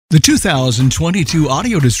The 2022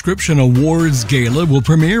 Audio Description Awards Gala will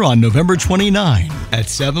premiere on November 29 at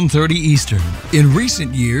 7:30 Eastern. In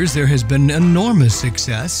recent years, there has been enormous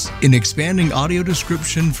success in expanding audio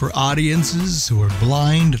description for audiences who are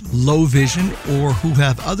blind, low vision, or who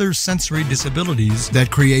have other sensory disabilities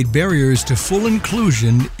that create barriers to full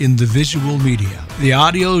inclusion in the visual media. The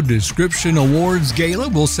Audio Description Awards Gala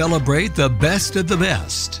will celebrate the best of the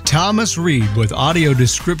best. Thomas Reed with audio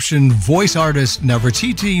description voice artist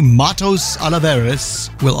Nefertiti Matos Oliveras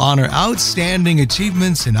will honor outstanding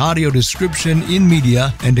achievements in audio description in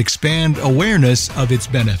media and expand awareness of its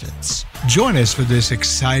benefits. Join us for this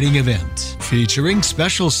exciting event, featuring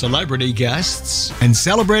special celebrity guests and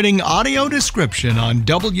celebrating audio description on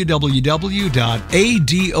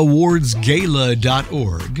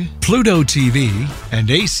www.adawardsgala.org, Pluto TV, and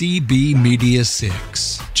ACB Media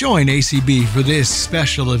 6. Join ACB for this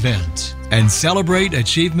special event and celebrate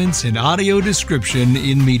achievements in audio description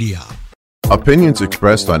in media. Opinions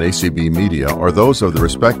expressed on ACB Media are those of the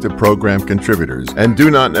respective program contributors and do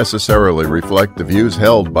not necessarily reflect the views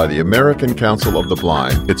held by the American Council of the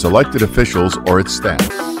Blind, its elected officials, or its staff.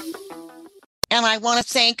 And I want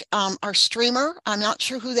to thank our streamer. I'm not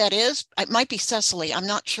sure who that is. It might be Cecily. I'm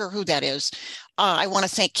not sure who that is. I want to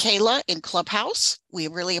thank Kayla in Clubhouse. We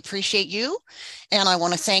really appreciate you. And I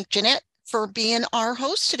want to thank Jeanette for being our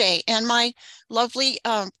host today, and my lovely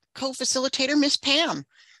co-facilitator, Miss Pam,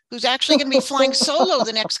 who's actually going to be flying solo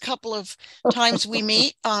the next couple of times we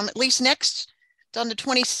meet, at least next on the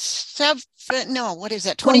 27th, no, what is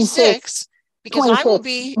that, 26th, because 26. I will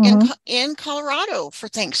be in Colorado for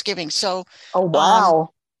Thanksgiving. So, oh,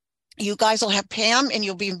 wow. You guys will have Pam, and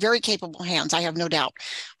you'll be in very capable hands, I have no doubt.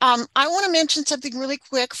 I want to mention something really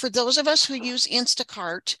quick for those of us who use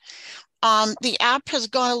Instacart. The app has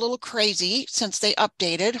gone a little crazy since they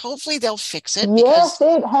updated. Hopefully they'll fix it. Yes,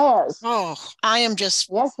 it has. Oh, I am just.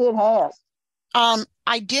 Yes, it has.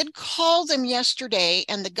 I did call them yesterday,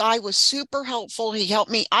 and the guy was super helpful. He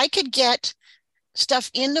helped me. I could get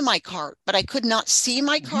stuff into my cart, but I could not see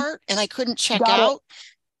my cart, and I couldn't check out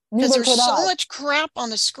because there's so much crap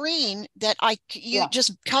on the screen that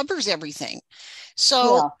just covers everything.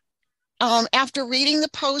 So. Yeah. After reading the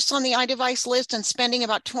posts on the iDevice list and spending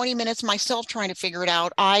about 20 minutes myself trying to figure it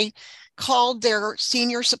out, I called their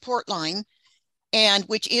senior support line,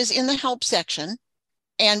 which is in the help section,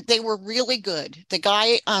 and they were really good. The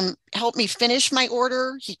guy helped me finish my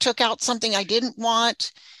order. He took out something I didn't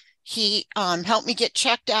want. He helped me get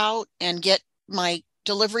checked out and get my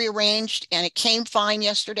delivery arranged, and it came fine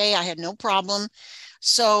yesterday. I had no problem.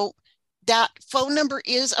 So that phone number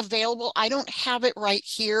is available. I don't have it right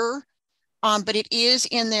here. But it is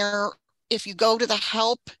in there. If you go to the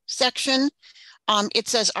help section, it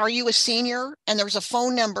says, are you a senior? And there's a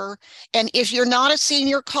phone number. And if you're not a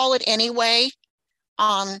senior, call it anyway,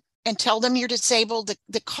 and tell them you're disabled.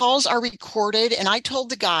 The calls are recorded. And I told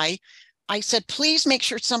the guy, I said, please make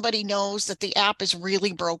sure somebody knows that the app is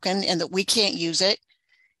really broken and that we can't use it.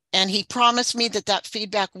 And he promised me that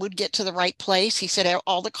feedback would get to the right place. He said,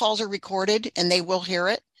 all the calls are recorded and they will hear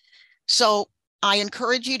it. So I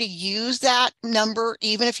encourage you to use that number,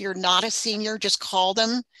 even if you're not a senior. Just call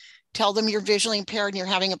them, tell them you're visually impaired and you're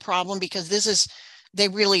having a problem, because they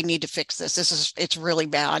really need to fix this. It's really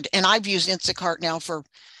bad. And I've used Instacart now for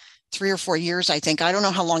 3 or 4 years, I think. I don't know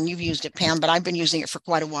how long you've used it, Pam, but I've been using it for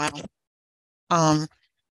quite a while. Go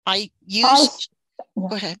ahead.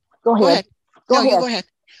 Go ahead. You go ahead.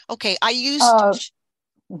 Okay, I used.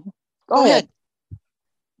 Go ahead.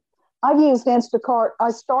 I've used Instacart. I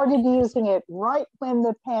started using it right when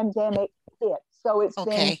the pandemic hit. So it's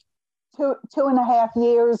been 2.5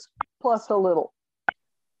 years plus a little.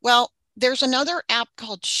 Well, there's another app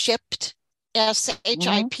called Shipt,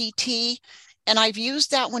 SHIPT, and I've used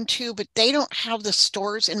that one too, but they don't have the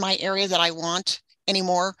stores in my area that I want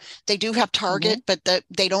anymore. They do have Target, but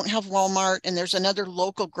they don't have Walmart, and there's another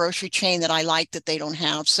local grocery chain that I like that they don't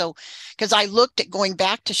have. So, because I looked at going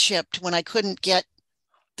back to Shipt when I couldn't get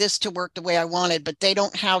this to work the way I wanted, but they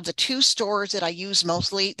don't have the 2 stores that I use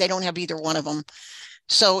mostly. They don't have either one of them.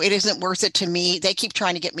 So it isn't worth it to me. They keep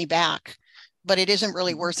trying to get me back, but it isn't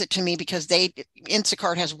really worth it to me because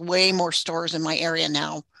Instacart has way more stores in my area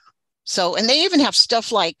now. So, and they even have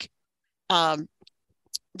stuff like,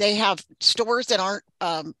 they have stores that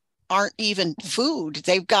aren't even food.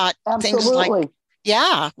 They've got things like,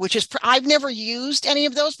 which is, I've never used any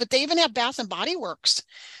of those, but they even have Bath and Body Works,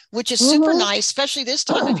 which is super nice, especially this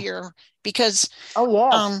time of year, because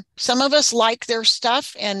some of us like their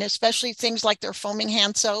stuff, and especially things like their foaming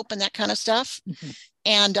hand soap and that kind of stuff.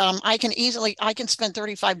 And I can spend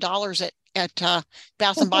 $35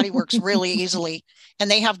 Bath and Body Works really easily, and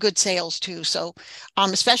they have good sales too. So,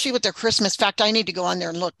 especially with their Christmas. In fact, I need to go on there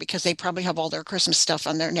and look because they probably have all their Christmas stuff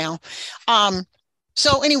on there now.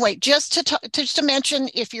 So anyway, just to mention,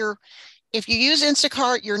 if you use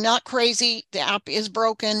Instacart, you're not crazy. The app is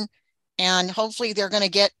broken, and hopefully they're going to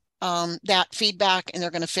get that feedback and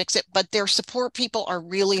they're going to fix it. But their support people are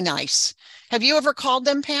really nice. Have you ever called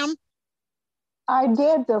them, Pam? I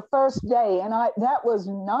did the first day, and that was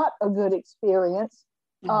not a good experience.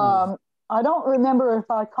 Mm-hmm. I don't remember if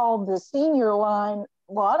I called the senior line.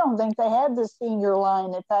 Well, I don't think they had the senior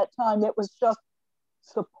line at that time. It was just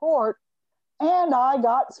support. And I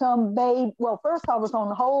got some babe. Well, first I was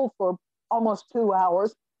on hold for almost 2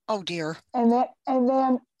 hours. Oh dear. And then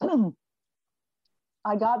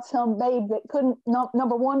I got some babe that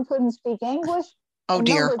number one, couldn't speak English. Oh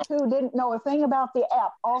dear. Number two, didn't know a thing about the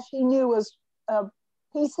app. All she knew was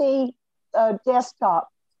PC desktop.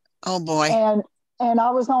 Oh boy. And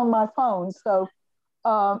I was on my phone. So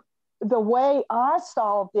the way I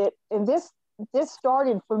solved it, and this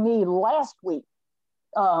started for me last week.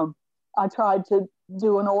 I tried to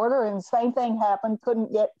do an order and same thing happened.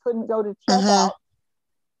 Couldn't go to checkout.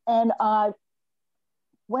 And I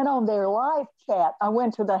went on their live chat. I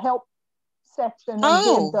went to the help section and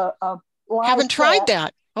did the live haven't chat. Tried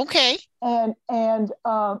that. Okay. And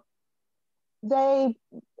at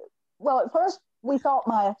first we thought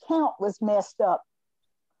my account was messed up.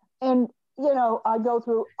 And, I go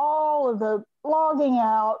through all of the logging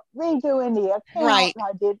out, redoing the account. Right.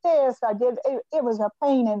 I did this, it was a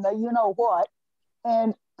pain in the what.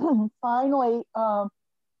 And finally, I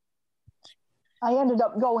ended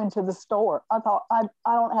up going to the store. I thought, I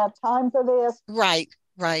don't have time for this. Right.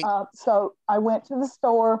 So I went to the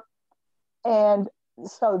store. And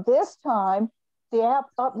so this time, the app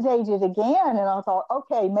updated again. And I thought,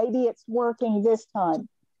 okay, maybe it's working this time.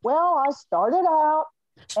 Well, I started out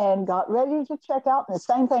and got ready to check out, and the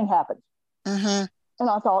same thing happened. Mm-hmm. And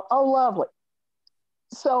I thought, oh, lovely.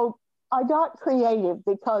 So I got creative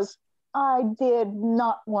because I did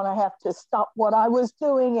not want to have to stop what I was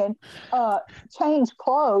doing and change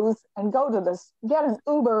clothes and get an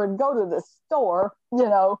Uber and go to the store.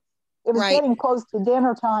 It was getting close to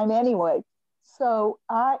dinner time anyway. So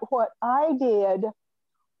what I did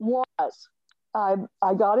was I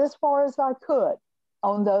got as far as I could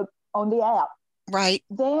on the app. Right.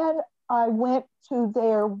 Then I went to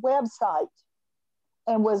their website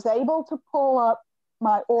and was able to pull up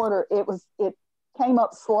my order. It came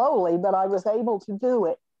up slowly, but I was able to do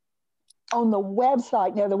it on the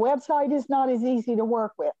website. Now, the website is not as easy to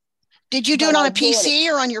work with. Did you do it on a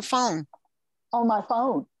PC or on your phone? On my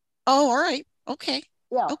phone. Oh, all right. Okay.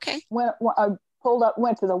 Yeah. Okay. When I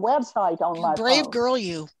went to the website on my phone. Brave girl,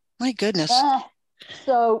 you. My goodness.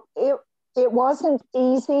 So it wasn't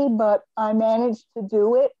easy, but I managed to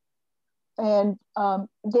do it and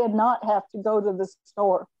did not have to go to the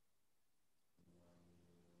store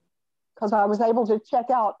because I was able to check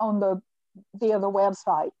out via the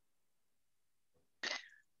website.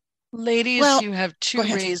 Ladies, you have two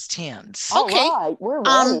raised hands. Okay. All right, we're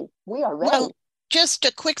ready. We are ready. Well, just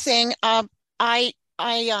a quick thing. I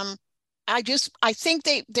think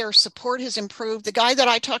their support has improved. The guy that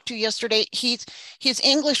I talked to yesterday, his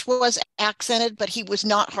English was accented, but he was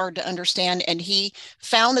not hard to understand. And he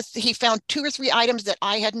found 2 or 3 items that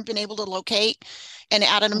I hadn't been able to locate and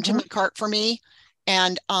added them to my cart for me.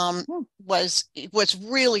 And was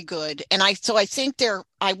really good. And I think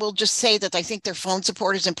I will just say that I think their phone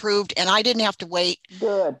support has improved, and I didn't have to wait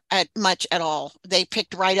much at all. They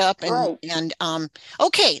picked right up and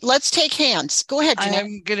okay, let's take hands. Go ahead, Jeanette.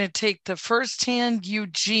 I'm going to take the first hand,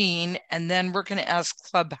 Eugene, and then we're going to ask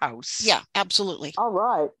Clubhouse. Yeah, absolutely. All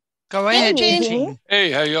right. Go ahead, Eugene.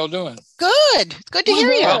 Hey, how y'all doing? Good. Good to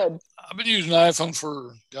hear you. Well, I've been using an iPhone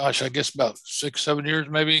for, I guess about 6-7 years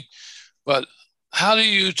maybe, but how do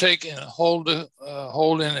you take and hold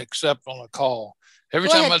and accept on a call? Every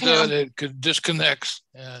time I do it disconnects.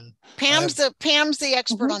 And Pam's the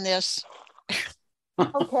expert on this.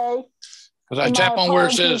 Okay. Because I tap on where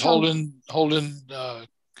it says holding, and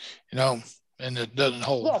it doesn't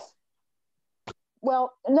hold. Yes.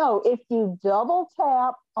 Well, no, if you double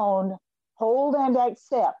tap on hold and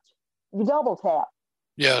accept, you double tap.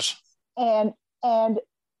 Yes. And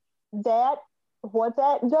what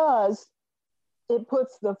that does, it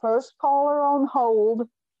puts the first caller on hold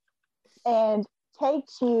and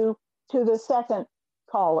takes you to the second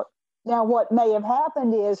caller. Now, what may have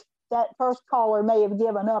happened is that first caller may have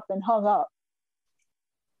given up and hung up.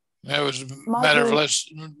 It was a matter of less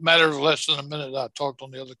than a minute. I talked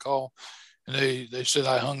on the other call, and they said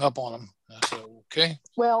I hung up on them. I said, okay.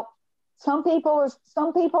 Well, some people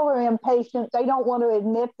are impatient. They don't want to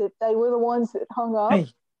admit that they were the ones that hung up. Hey.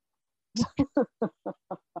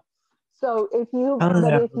 So if you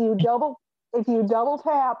double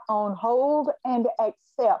tap on hold and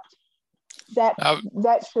accept,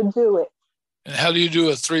 that should do it. And how do you do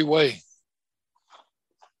a three-way?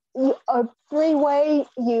 A three-way,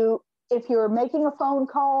 if you're making a phone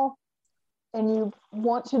call and you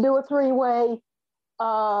want to do a three-way,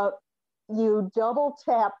 you double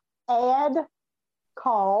tap add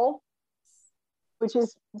call, which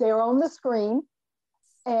is there on the screen,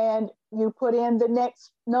 and you put in the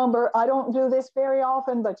next number. I don't do this very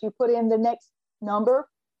often, but you put in the next number,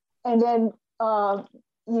 and then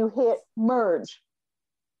you hit merge.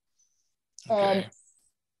 Okay. And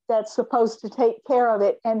that's supposed to take care of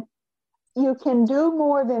it. And you can do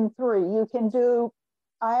more than three. You can do,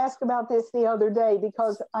 I asked about this the other day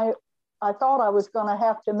because I thought I was going to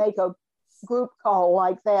have to make a group call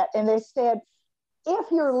like that. And they said, if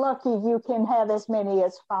you're lucky, you can have as many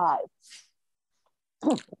as 5.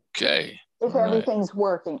 Okay. If everything's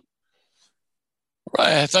working.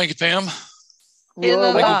 Right. Thank you, Pam. You're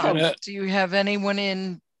welcome. Do you have anyone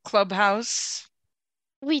in Clubhouse?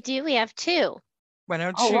 We do. We have 2. Why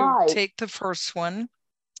don't you take the first one?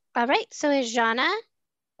 All right. So is Jana?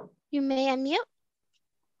 You may unmute.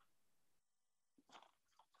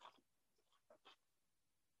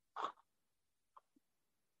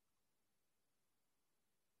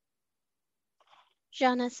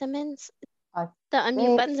 Jana Simmons. The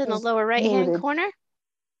unmute button's in the lower right-hand corner.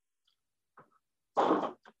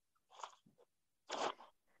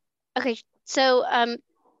 Okay, so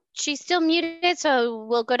she's still muted, so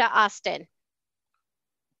we'll go to Austin.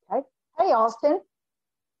 Okay. Hey, Austin.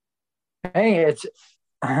 Hey, it's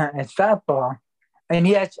that ball. And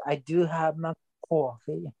yes, I do have my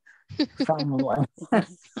coffee. Finally.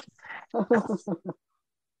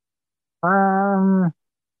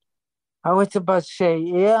 I was about to say,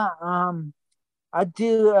 yeah, I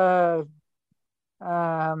do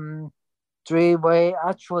 3-way,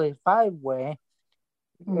 actually 5-way.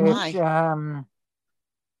 It's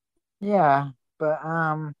yeah, but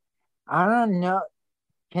I don't know.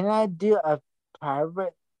 Can I do a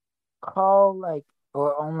private call, like,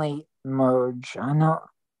 or only merge? I'm not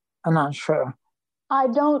sure. I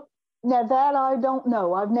don't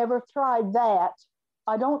know. I've never tried that.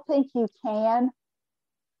 I don't think you can,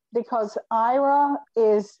 because Aira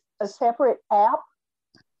is a separate app.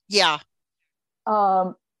 Yeah.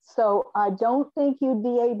 So I don't think you'd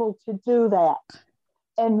be able to do that.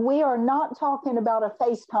 And we are not talking about a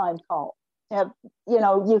FaceTime call.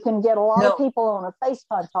 You can get a lot of people on a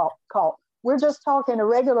FaceTime call. We're just talking a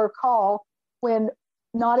regular call when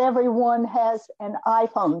not everyone has an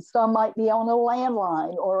iPhone. Some might be on a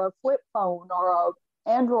landline or a flip phone or an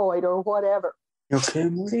Android or whatever. You okay,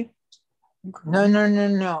 Moody?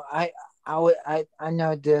 No. I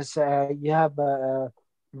know this. You have a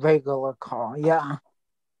regular call. Yeah.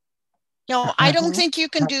 No, I don't think you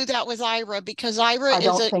can do that with Aira, because Aira I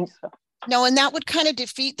don't think so. No, and that would kind of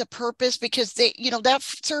defeat the purpose, because they, that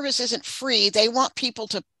service isn't free. They want people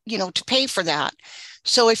to, to pay for that.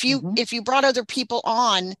 So if you brought other people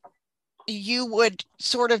on, you would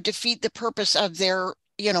sort of defeat the purpose of their,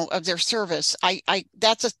 of their service.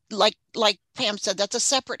 That's like Pam said, that's a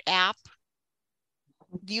separate app.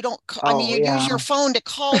 You don't, you use your phone to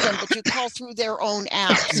call them, but you call through their own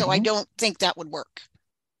app. So I don't think that would work.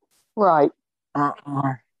 Right.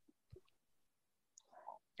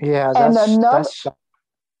 Yeah,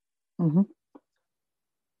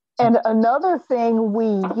 And another thing we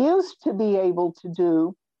used to be able to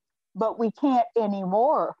do, but we can't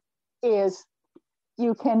anymore, is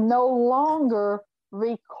you can no longer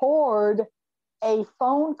record a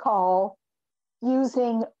phone call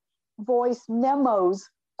using voice memos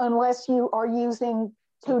unless you are using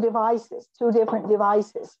two different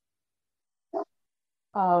devices.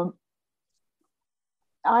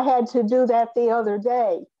 I had to do that the other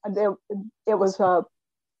day. It was a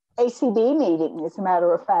ACB meeting, as a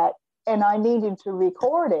matter of fact, and I needed to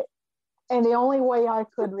record it. And the only way I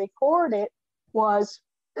could record it was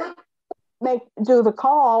do the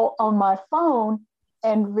call on my phone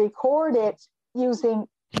and record it using,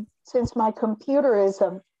 since my computer is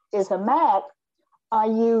a Mac, I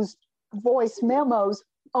used voice memos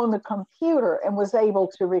on the computer and was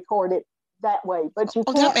able to record it that way. But you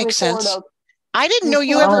can't that makes record sense. I didn't know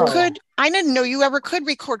you ever could. I didn't know you ever could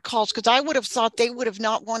record calls, because I would have thought they would have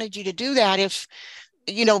not wanted you to do that if,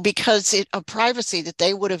 because of privacy, that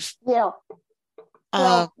they would have. Yeah.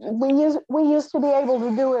 Well, we used to be able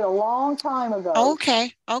to do it a long time ago.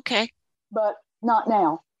 Okay. But not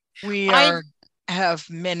now. We are have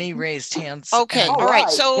many raised hands. Okay. and All right.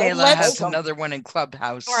 So Gayla let's has another one in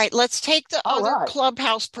Clubhouse. All right, let's take the All other right.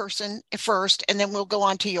 Clubhouse person first, and then we'll go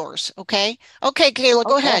on to yours. Okay. Okay, Kayla,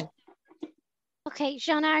 go ahead. Okay,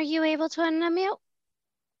 Shauna, are you able to unmute?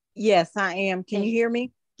 Yes, I am. Can you hear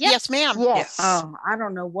me? Yep. Yes, ma'am. Yes. Oh, I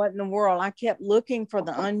don't know what in the world. I kept looking for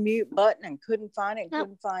the unmute button and couldn't find it. Nope.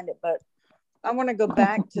 Couldn't find it. But I want to go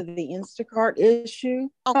back to the Instacart issue.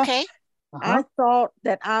 Okay. I thought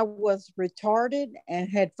that I was retarded and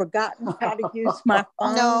had forgotten how to use my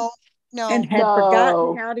phone. No, And had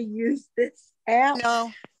forgotten how to use this app.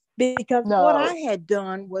 no. Because what I had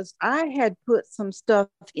done was I had put some stuff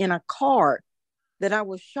in a cart that I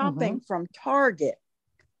was shopping from Target,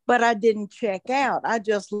 but I didn't check out. I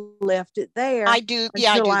just left it there. I do.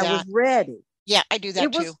 Yeah, until I do I that. was ready. Yeah, I do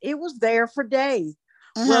that too. It was there for days.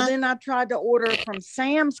 Well, then I tried to order from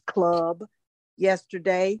Sam's Club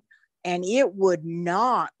yesterday, and it would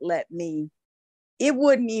not let me. It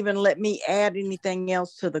wouldn't even let me add anything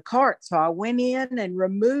else to the cart. So I went in and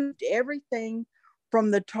removed everything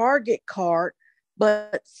from the Target cart,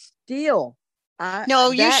 but still.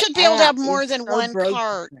 You should be able to have more than one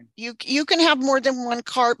cart. You can have more than one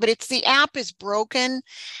cart, but it's the app is broken.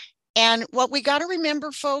 And what we got to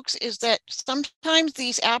remember, folks, is that sometimes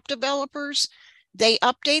these app developers, they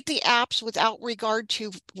update the apps without regard to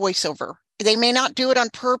VoiceOver. They may not do it on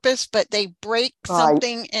purpose, but they break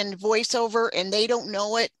something in VoiceOver and they don't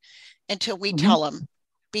know it until we tell them.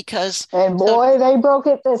 And boy, they broke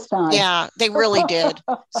it this time. Yeah, they really did.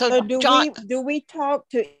 So do we talk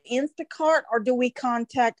to Instacart or do we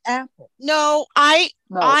contact Apple? No, I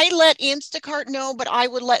let Instacart know, but I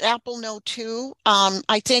would let Apple know too.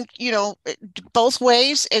 I think, both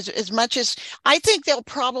ways, as much as I think they'll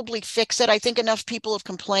probably fix it. I think enough people have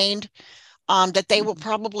complained that they will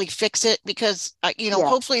probably fix it because,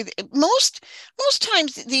 hopefully most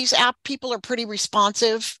times these app people are pretty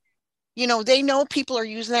responsive. They know people are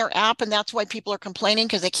using their app and that's why people are complaining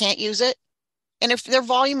because they can't use it. And if their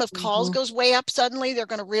volume of calls goes way up suddenly, they're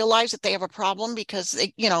going to realize that they have a problem because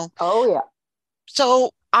they, Oh yeah.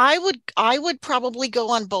 So I would probably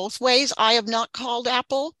go on both ways. I have not called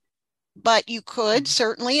Apple, but you could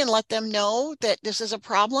certainly and let them know that this is a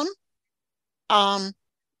problem.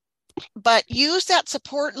 But use that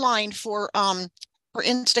support line for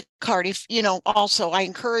Instacart, if also I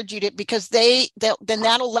encourage you to, because then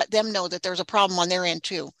that'll let them know that there's a problem on their end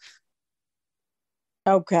too.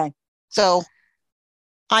 Okay. So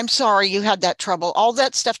I'm sorry you had that trouble. All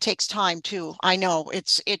that stuff takes time too. I know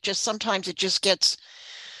sometimes it just gets,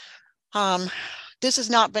 this has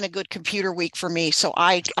not been a good computer week for me. So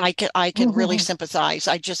I can really sympathize.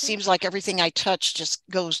 It just seems like everything I touch just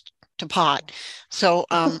goes to pot. So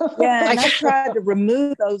I tried to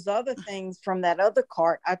remove those other things from that other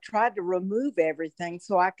cart. I tried to remove everything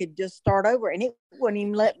so I could just start over, and it wouldn't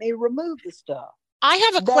even let me remove the stuff. I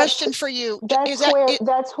have a question for you. That's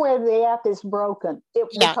where the app is broken.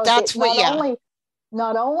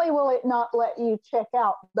 Not only will it not let you check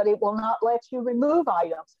out, but it will not let you remove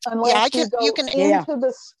items unless you can into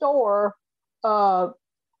the store.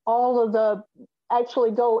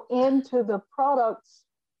 Actually go into the products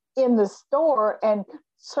in the store and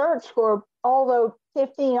search for all the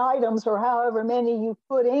 15 items or however many you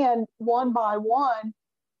put in one by one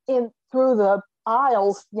in through the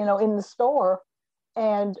aisles, in the store,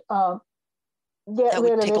 and get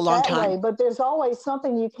rid of it that way. But there's always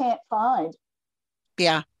something you can't find.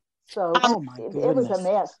 Yeah. So it was a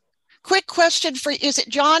mess. Quick question for you. Is it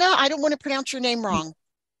Jonna? I don't want to pronounce your name wrong.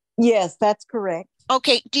 Yes, that's correct.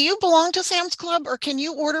 Okay. Do you belong to Sam's Club or can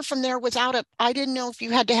you order from there without I didn't know if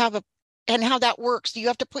you had to have and how that works. Do you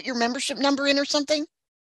have to put your membership number in or something?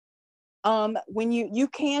 When you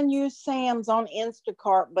can use Sam's on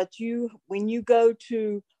Instacart, but when you go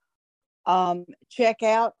to check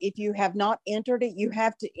out, if you have not entered it, you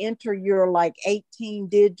have to enter your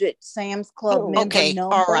 18-digit Sam's Club member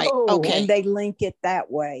number. All right. Okay. And they link it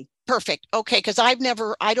that way. Perfect. Okay. Because I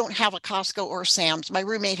don't have a Costco or Sam's. My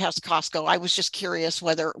roommate has Costco. I was just curious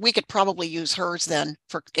whether we could probably use hers then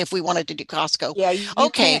if we wanted to do Costco. Yeah.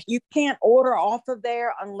 You can't order off of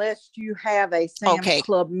there unless you have a Sam's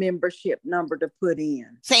Club membership number to put in.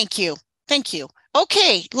 Thank you.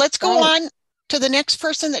 Okay. Let's go on to the next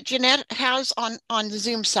person that Jeanette has on the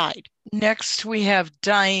Zoom side. Next, we have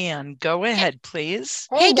Diane. Go ahead, please.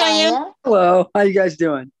 Hey, Diane. Hello. How you guys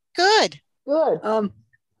doing? Good.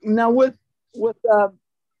 Now with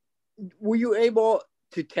were you able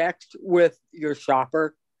to text with your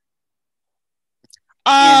shopper?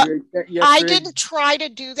 I didn't try to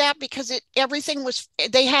do that because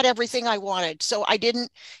they had everything I wanted. So I didn't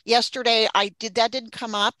yesterday. That didn't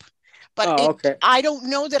come up. But I don't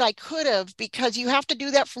know that I could have, because you have to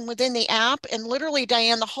do that from within the app. And literally,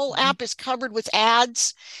 Diane, the whole app is covered with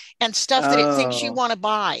ads and stuff that it thinks you want to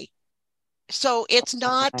buy. So it's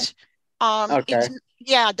not,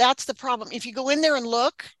 that's the problem. If you go in there and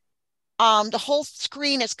look, the whole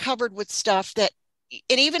screen is covered with stuff that,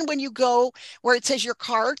 and even when you go where it says your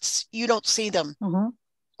carts, you don't see them.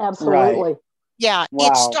 Absolutely. Right. Yeah.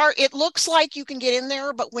 Wow. It looks like you can get in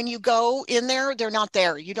there, but when you go in there, they're not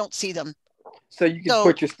there. You don't see them. So you can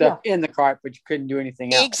put your stuff in the cart, but you couldn't do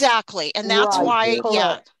anything else. Exactly. And that's why,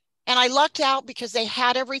 Correct. And I lucked out because they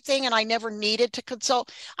had everything and I never needed to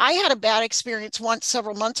consult. I had a bad experience once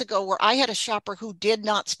several months ago where I had a shopper who did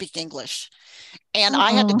not speak English. And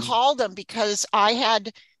I had to call them because I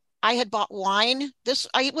had bought wine.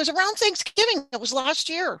 It was around Thanksgiving. It was last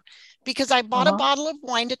year, because I bought a bottle of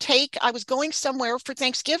wine to take. I was going somewhere for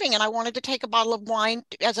Thanksgiving and I wanted to take a bottle of wine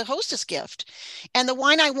as a hostess gift. And the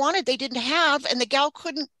wine I wanted, they didn't have, and the gal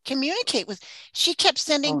couldn't communicate with. She kept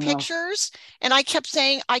sending pictures and I kept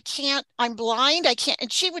saying, I can't, I'm blind, I can't.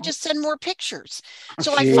 And she would just send more pictures.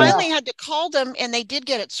 So I finally had to call them, and they did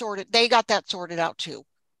get it sorted. They got that sorted out too.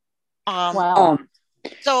 Wow.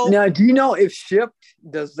 So now, do you know if Shipt,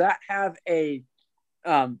 does that have a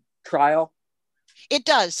trial? It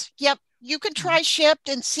does. Yep. You can try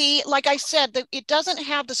Shipt and see. Like I said, it doesn't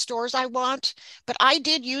have the stores I want, but I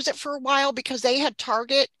did use it for a while because they had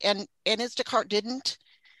Target and Instacart didn't.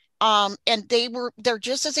 And they're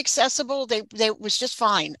just as accessible. They was just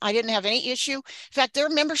fine. I didn't have any issue. In fact, their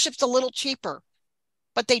membership's a little cheaper,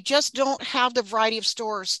 but they just don't have the variety of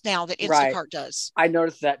stores now that Instacart does. I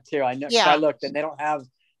noticed that too. I looked and they don't have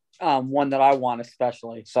one that I want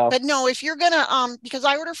especially. So, but no, if you're gonna because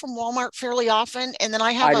I order from Walmart fairly often, and then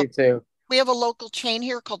I do too. We have a local chain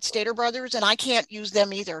here called Stater Brothers, and I can't use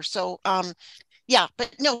them either. So but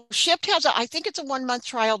no, Shipt has I think it's a 1-month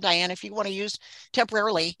trial, Diane. If you want to use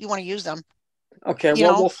temporarily, you want to use them. Okay,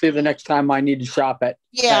 we'll see the next time I need to shop at.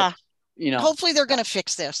 Hopefully they're gonna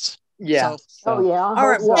fix this. Yeah. Oh yeah. All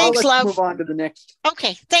right. Well, thanks, let's love. move on to the next.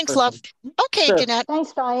 Okay. Thanks, love. Okay, Sure. Jeanette.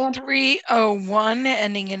 Thanks, Diane. 301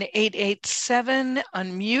 ending in 887.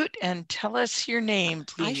 Unmute and tell us your name,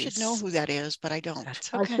 please. I should know who that is, but I don't.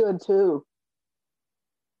 That's okay. I should too.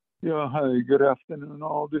 Yeah. Hi. Good afternoon,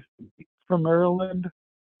 all. This is from Maryland.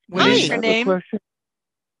 What is your name? Question.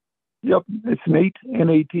 Yep. It's Nate.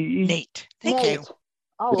 N-A-T-E. Nate. Thank you.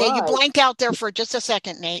 All right. You blanked out there for just a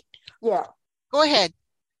second, Nate. Yeah. Go ahead.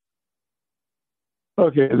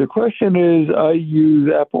 Okay, the question is, I use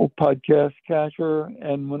Apple Podcast Catcher,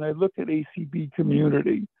 and when I look at ACB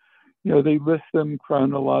Community, they list them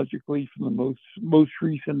chronologically from the most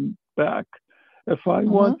recent back. If I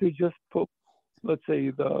want to just put, let's say,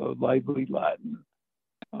 the Lively Latin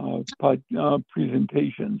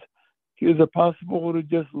presentations, is it possible to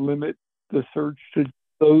just limit the search to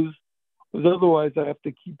those? Because otherwise I have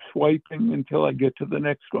to keep swiping until I get to the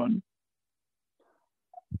next one.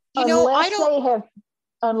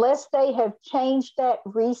 Unless they have changed that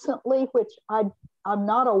recently, which I'm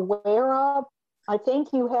not aware of, I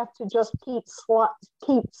think you have to just keep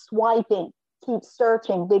swiping, keep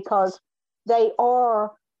searching, because they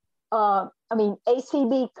are.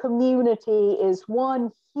 ACB Community is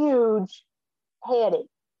one huge heading,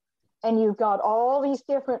 and you've got all these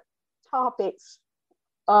different topics.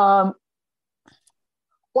 What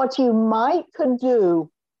you could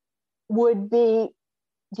do would be,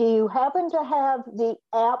 do you happen to have the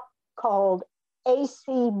app called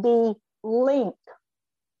ACB Link?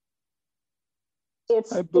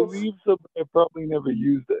 I believe so, but I probably never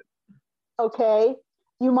used it. Okay.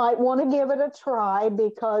 You might want to give it a try,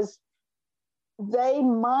 because they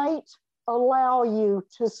might allow you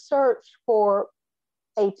to search for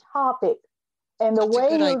a topic. And the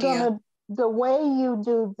way you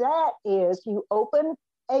do that is you open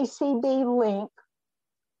ACB Link.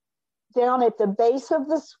 Down at the base of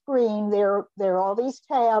the screen, there are all these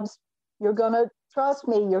tabs. You're going to, trust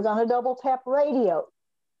me, you're going to double tap radio.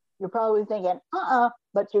 You're probably thinking,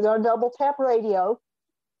 but you're going to double tap radio.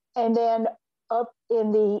 And then up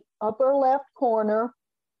in the upper left corner,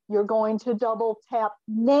 you're going to double tap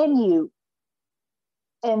menu.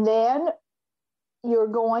 And then you're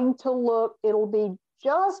going to look, it'll be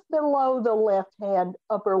just below the left-hand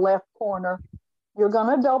upper left corner. You're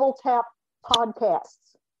going to double tap podcasts.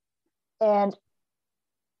 And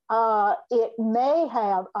it may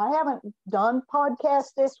have, I haven't done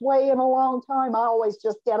podcasts this way in a long time. I always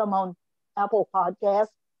just get them on Apple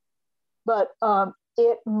Podcasts. But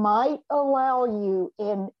it might allow you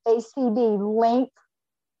in ACB Link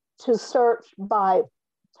to search by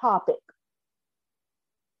topic.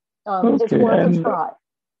 It's worth a try.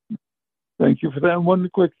 Thank you for that. And one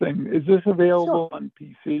quick thing. Is this available on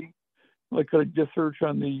PC? Like, could I just search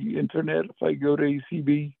on the internet if I go to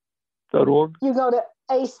acb.org? You go to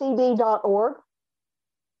acb.org?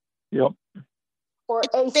 Yep. Or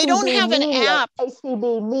they don't have an app.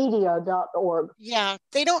 acbmedia.org. Yeah,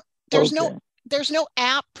 they don't. There's no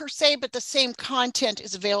app per se, but the same content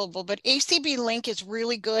is available. But ACB Link is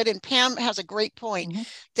really good, and Pam has a great point.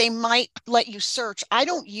 They might let you search. I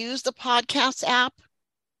don't use the podcast app.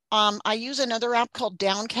 I use another app called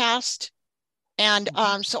Downcast, and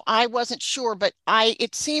so I wasn't sure, but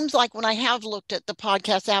it seems like when I have looked at the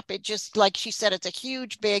podcast app, it just, like she said, it's a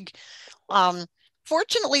huge, big.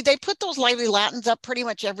 Fortunately, they put those Lively Latins up pretty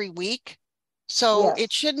much every week, so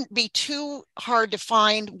it shouldn't be too hard to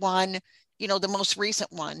find one. The most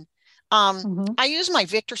recent one. I use my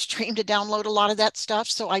Victor Stream to download a lot of that stuff,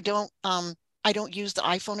 so I don't use the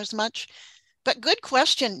iPhone as much. But good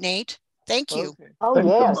question, Nate. Thank you. Okay. Oh, Thanks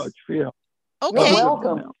yes. so much. Yeah. Okay. You're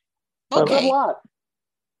welcome. Okay. Good luck.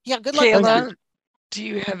 Yeah, good luck. Kayla, do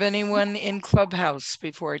you have anyone in Clubhouse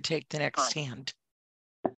before I take the next hand?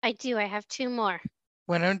 I do. I have 2 more.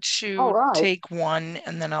 Why don't you take one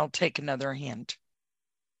and then I'll take another hand.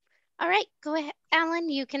 All right, go ahead. Alan,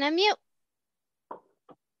 you can unmute.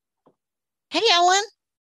 Hey, Alan.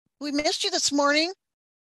 We missed you this morning.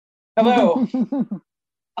 Hello.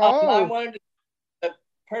 I wanted to, the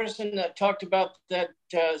person that talked about that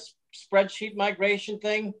spreadsheet migration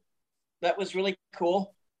thing, that was really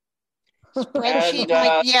cool. Spreadsheet,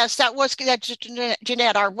 yes, that's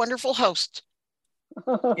Jeanette, our wonderful host.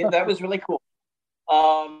 Yeah, that was really cool.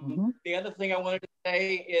 The other thing I wanted to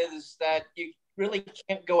say is that you really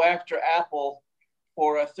can't go after Apple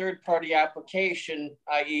for a third-party application,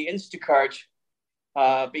 i.e. Instacart,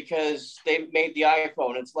 because they made the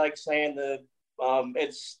iPhone. It's like saying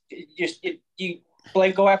you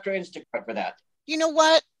go after Instacart for that. You know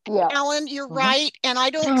what, Alan, you're right. And I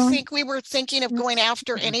don't think we were thinking of going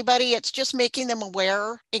after anybody. It's just making them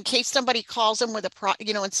aware in case somebody calls them with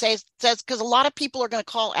and says, because a lot of people are going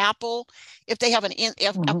to call Apple if they have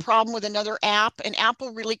a problem with another app, and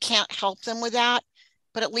Apple really can't help them with that.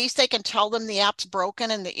 But at least they can tell them the app's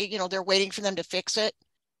broken and they're waiting for them to fix it.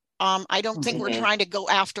 I don't think we're trying to go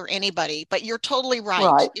after anybody, but you're totally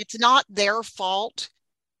right. It's not their fault.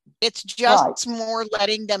 It's just more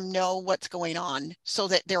letting them know what's going on so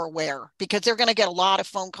that they're aware, because they're going to get a lot of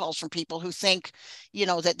phone calls from people who think,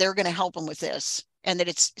 that they're going to help them with this and that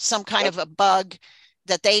it's some kind of a bug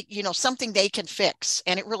that they, something they can fix,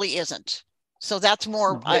 and it really isn't. So that's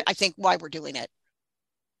more, I think, why we're doing it.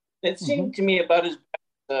 It seemed to me about as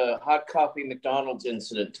the hot coffee McDonald's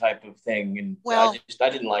incident type of thing, and I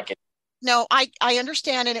didn't like it. No, I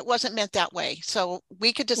understand, and it wasn't meant that way. So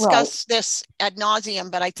we could discuss this ad nauseum,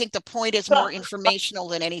 but I think the point is more informational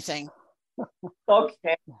than anything.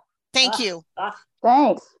 Okay. Thank you.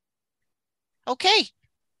 Thanks. Okay.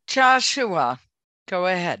 Joshua, go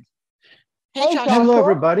ahead. Hey, Joshua. Hello,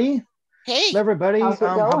 everybody. Hey. Hello, everybody. How's it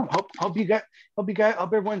going?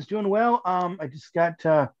 Hope everyone's doing well. I just got.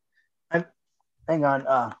 Hang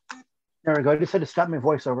on. There we go. I just had to stop my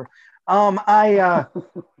voiceover. I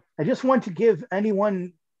just want to give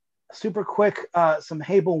anyone super quick some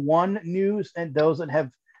Hable One news, and those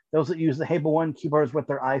that use the Hable One keyboards with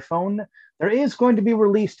their iPhone. There is going to be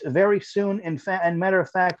released very soon. And matter of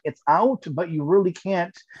fact, it's out, but you really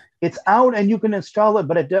can't. It's out and you can install it,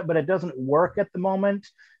 but it doesn't work at the moment.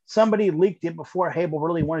 Somebody leaked it before Hable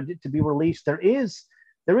really wanted it to be released. There is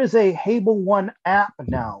a Hable One app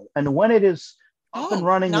now, and when it is up and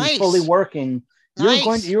running and fully working,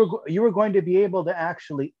 you are going to be able to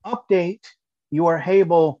actually update your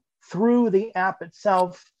Hable through the app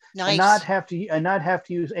itself, and not have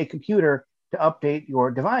to use a computer to update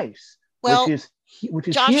your device. Well, which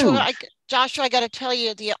is Joshua, huge. Joshua, I got to tell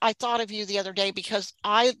you, I thought of you the other day because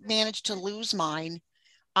I managed to lose mine.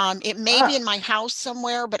 It may be in my house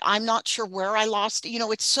somewhere, but I'm not sure where I lost it.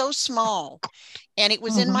 It's so small, and it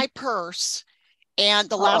was in my purse. And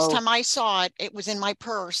the last time I saw it, it was in my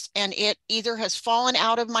purse, and it either has fallen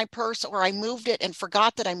out of my purse or I moved it and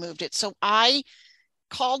forgot that I moved it. So I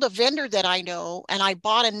called a vendor that I know, and I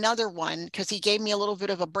bought another one because he gave me a little bit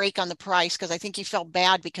of a break on the price because I think he felt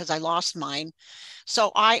bad because I lost mine.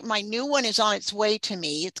 So my new one is on its way to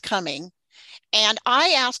me. It's coming. And I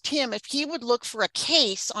asked him if he would look for a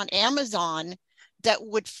case on Amazon that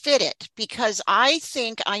would fit it, because I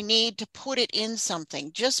think I need to put it in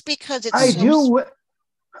something just because it's I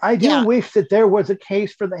do wish that there was a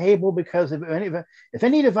case for the Hable, because if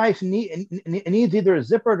any device needs either a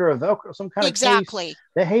zippered or a Velcro, some kind of case,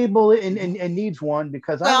 the Hable and needs one,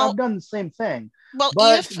 because I've done the same thing. Well,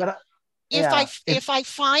 if I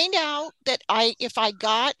find out that if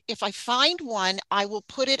I find one, I will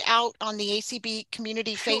put it out on the ACB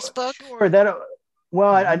community Facebook. Sure. I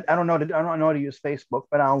don't know. I don't know how to use Facebook,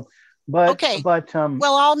 but okay.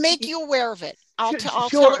 Well, I'll make you aware of it. I'll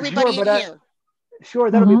tell everybody here.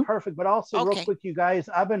 Sure, that'll be perfect. But also, real quick, you guys,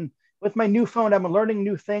 I've been with my new phone. I've been learning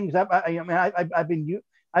new things. I've been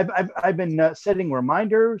setting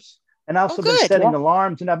reminders, and also been setting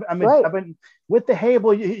alarms. And I've been with the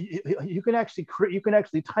Hable. You can actually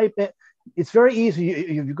type it. It's very easy.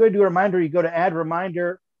 You go to do a reminder. You go to add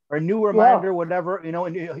reminder or new reminder, whatever,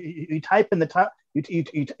 and you type in the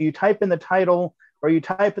you type in the title, or you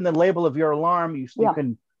type in the label of your alarm. You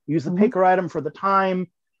can use the picker item for the time.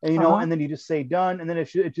 And, and then you just say done, and then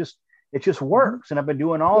it just works. And I've been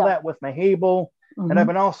doing all that with my Hable, and I've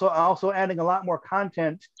been also adding a lot more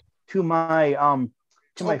content to my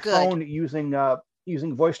phone using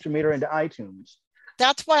Voicemeter into iTunes.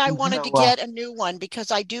 That's why I wanted to get a new one, because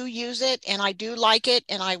I do use it and I do like it,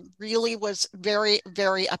 and I really was very,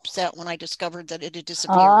 very upset when I discovered that it had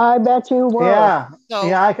disappeared. I bet you were. Yeah,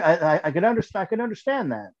 I can understand. I can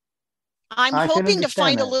understand that. I'm hoping to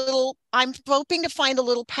find a little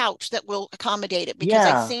pouch that will accommodate it, because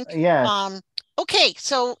I think okay,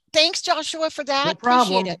 so thanks, Joshua, for that. No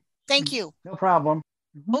problem. Appreciate it. Thank you. No problem.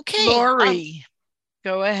 Okay. Lori,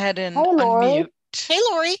 go ahead and unmute. Hey,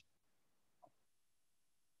 Lori.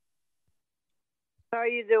 How are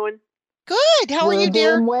you doing? Good. How are you,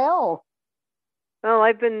 dear? Doing well. Well,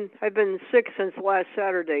 I've been sick since last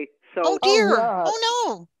Saturday. So. Oh dear.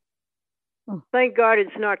 Oh no. Thank God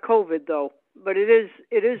it's not COVID though. But it is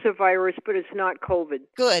a virus, but it's not COVID.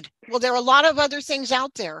 Good. Well, there are a lot of other things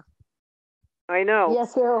out there. I know.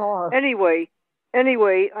 Yes, there are. Anyway,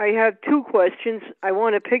 I have two questions. I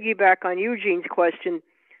want to piggyback on Eugene's question.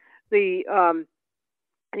 The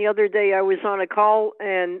other day I was on a call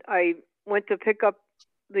and I went to pick up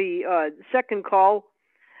the second call,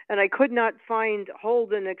 and I could not find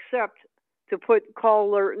hold and accept to put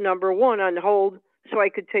caller number 1 on hold so I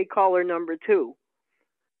could take caller number 2.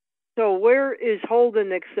 So where is hold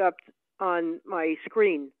and accept on my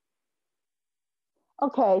screen?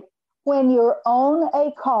 Okay, when you're on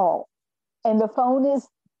a call and the phone is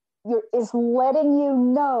letting you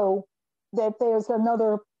know that there's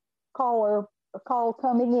another call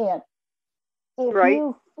coming in. If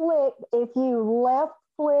you left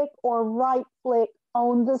click or right click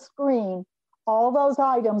on the screen, all those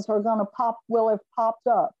items are going to will have popped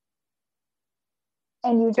up.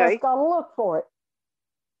 And you just got to look for it.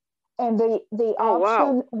 And the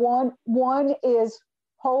option one is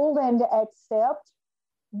hold and accept.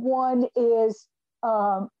 One is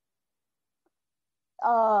and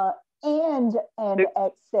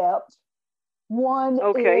accept. One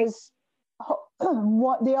is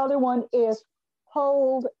the other one is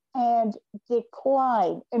hold and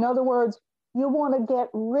decline. In other words, you want to get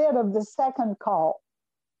rid of the second call,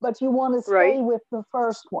 but you want to stay with the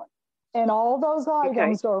first one. And all those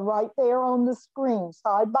items are right there on the screen,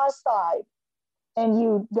 side by side. And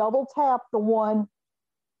you double tap the one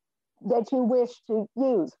that you wish to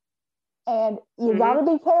use. And you got to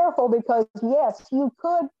be careful, because yes, you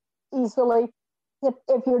could easily,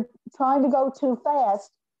 if you're trying to go too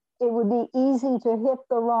fast, it would be easy to hit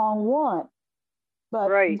the wrong one.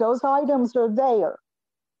 But those items are there.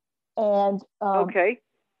 And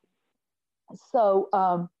so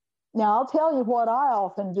now I'll tell you what I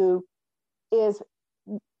often do is,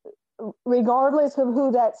 regardless of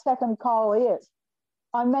who that second call is,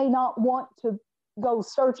 I may not want to go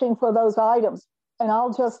searching for those items, and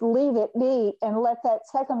I'll just leave it be and let that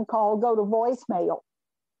second call go to voicemail.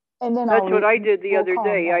 And then that's what I did the other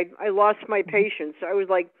day. I lost my patience. I was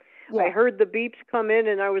like, I heard the beeps come in,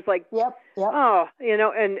 and I was like, oh,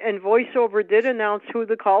 and VoiceOver did announce who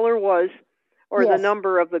the caller was, or the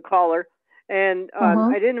number of the caller. And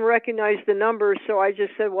I didn't recognize the number, so I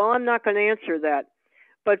just said, well, I'm not going to answer that.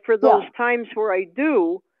 But for those times where I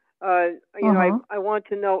do, I want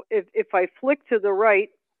to know if I flick to the right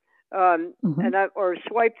or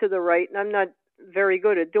swipe to the right, and I'm not very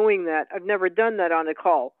good at doing that. I've never done that on a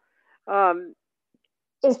call.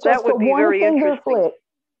 It's just that would be very interesting. Flick.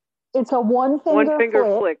 It's a one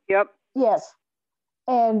finger flick. Yep. Yes.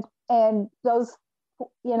 And those,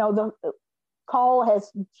 the call has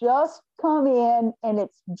just come in and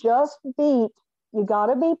it's just beeped. You got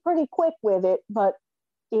to be pretty quick with it, but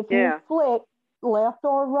if you flick left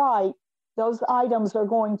or right, those items are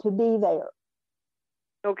going to be there.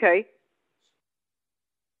 Okay.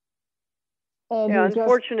 And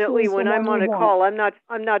unfortunately, when I'm on a call, I'm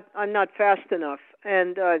not fast enough.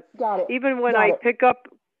 And even when I pick up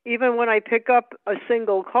a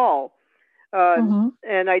single call,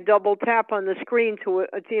 and I double tap on the screen to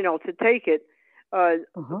take it.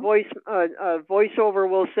 Voiceover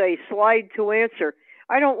will say slide to answer.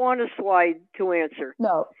 I don't want to slide to answer.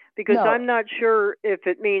 No. Because I'm not sure if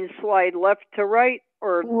it means slide left to right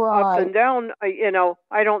or up and down. I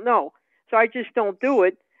don't know. So I just don't do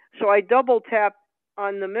it. So I double tap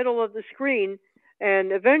on the middle of the screen,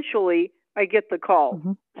 and eventually I get the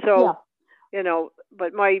call. So,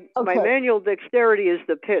 but my manual dexterity is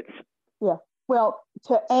the pits. Yeah. Well,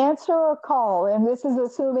 to answer a call, and this is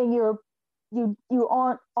assuming you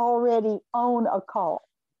aren't already on a call.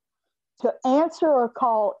 To answer a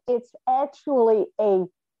call, it's actually a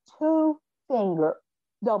 2-finger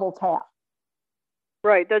double tap.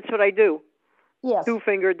 Right, that's what I do. Yes.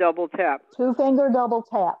 2-finger double tap. 2-finger double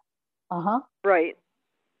tap. Right.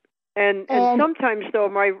 And sometimes though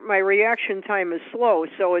my reaction time is slow,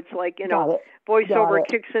 so it's like voiceover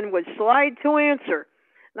kicks in with slide to answer,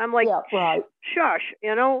 and I'm like, shush,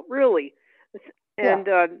 really. And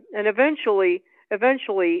and eventually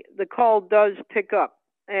the call does pick up,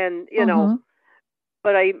 and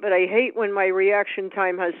but I hate when my reaction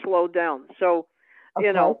time has slowed down. So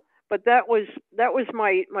but that was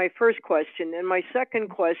my first question, and my second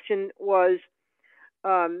question was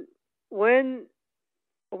when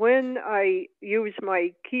I use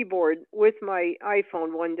my keyboard with my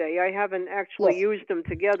iPhone one day. I haven't actually used them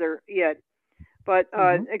together yet, but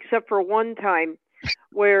except for one time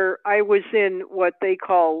where I was in what they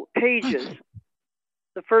call Pages.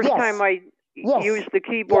 The first time I used the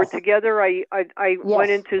keyboard together, I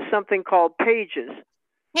went into something called Pages.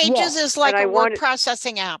 Pages is like a word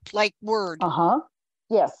processing app, like Word.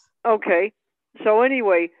 Yes. Okay. So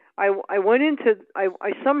anyway, I went into,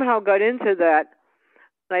 I somehow got into that.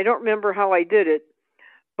 I don't remember how I did it,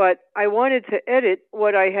 but I wanted to edit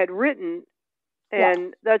what I had written,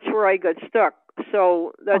 and that's where I got stuck.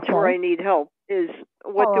 So that's where I need help, is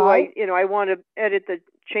what I want to edit the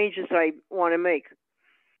changes I want to make.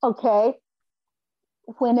 Okay.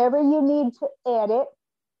 Whenever you need to edit,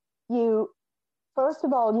 first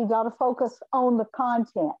of all, you got to focus on the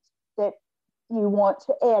content that you want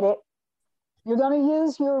to edit. You're going to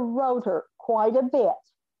use your rotor quite a bit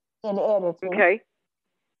in editing. Okay.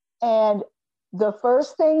 And the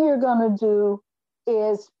first thing you're going to do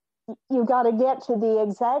is you got to get to the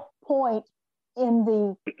exact point in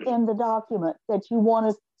the document that you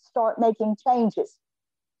want to start making changes.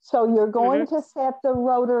 So you're going to set the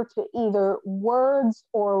rotor to either words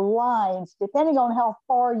or lines, depending on how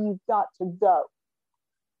far you've got to go.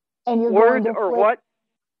 And you're Word going to or what?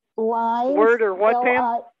 Lines. Word or what,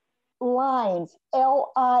 Pam? Lines. Lines.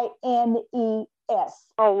 Oh,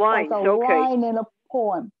 lines. Like a line in a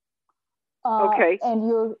poem. Okay. And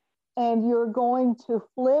you're going to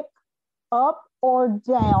flick up or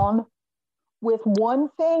down with one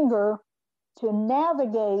finger to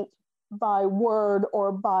navigate by word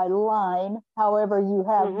or by line, however you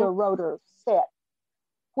have the rotor set.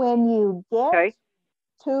 When you get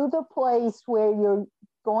to the place where you're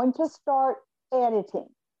going to start editing,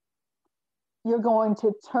 you're going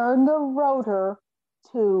to turn the rotor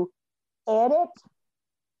to edit.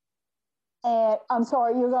 And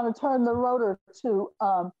you're going to turn the rotor to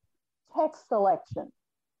text selection.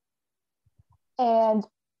 And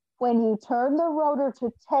when you turn the rotor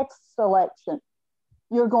to text selection,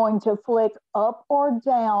 you're going to flick up or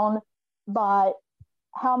down by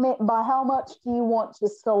how much do you want to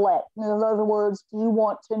select? In other words, do you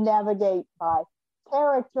want to navigate by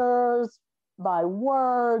characters, by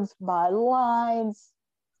words, by lines,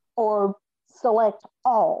 or select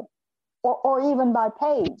all, or even by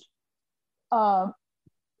page?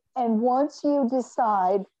 And once you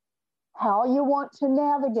decide how you want to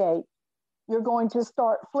navigate, you're going to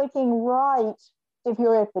start flicking right if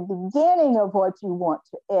you're at the beginning of what you want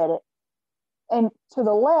to edit, and to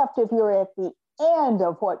the left if you're at the end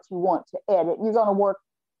of what you want to edit. You're going to work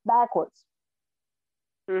backwards.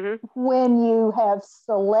 When you have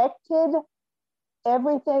selected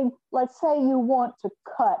everything, let's say you want to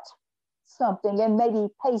cut something and maybe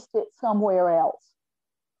paste it somewhere else.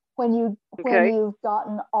 When you've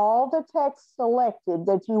gotten all the text selected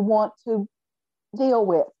that you want to deal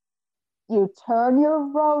with, you turn your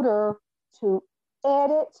rotor to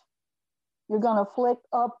edit. You're going to flick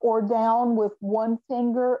up or down with one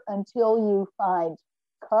finger until you find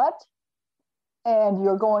cut, and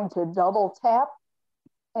you're going to double tap,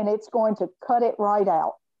 and it's going to cut it right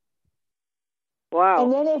out. Wow.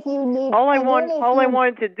 And then if you need all I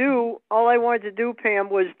wanted to do, Pam,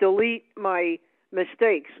 was delete my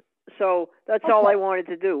mistakes. So that's all I wanted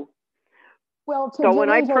to do. Well, when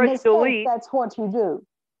I press delete, that's what you do.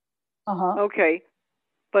 Okay.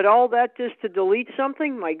 But all that just to delete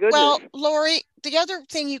something? My goodness. Well, Lori, the other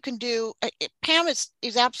thing you can do, Pam is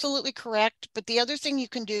absolutely correct, but the other thing you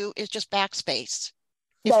can do is just backspace.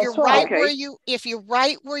 If you're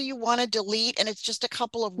right where you want to delete and it's just a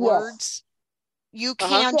couple of words, you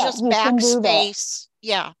can just backspace.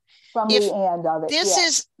 Yeah. From the end of it.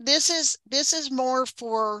 This is more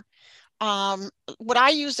for what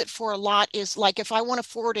I use it for a lot is like if I want to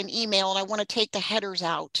forward an email and I want to take the headers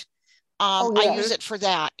out. I use it for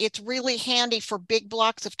that. It's really handy for big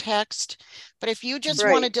blocks of text. But if you just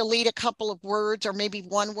want to delete a couple of words or maybe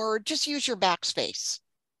one word, just use your backspace.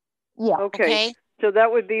 Yeah. Okay. So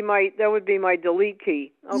that would be my delete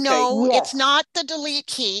key. Okay. No, it's not the delete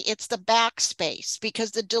key. It's the backspace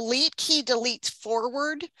because the delete key deletes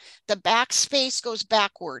forward. The backspace goes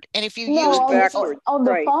backward. And if you use backward on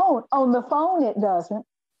the phone, it doesn't.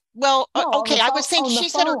 Well, okay, I was thinking she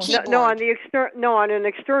said her keyboard. No, on an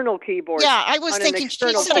external keyboard. Yeah, I was thinking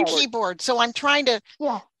she said a keyboard. So I'm trying to,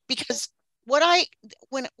 because when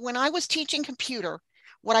I was teaching computer,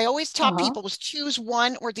 what I always taught people was choose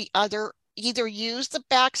one or the other, either use the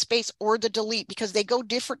backspace or the delete because they go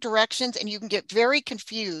different directions and you can get very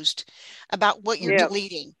confused about what you're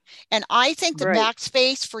deleting. And I think the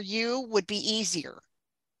backspace for you would be easier.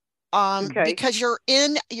 Because you're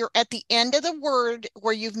at the end of the word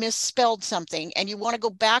where you've misspelled something and you want to go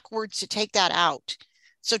backwards to take that out.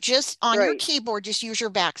 So just on your keyboard, just use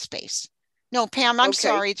your backspace. No, Pam, I'm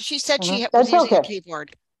sorry. She said she was using a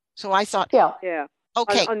keyboard. So I thought, yeah.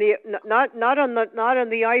 Okay. On the not on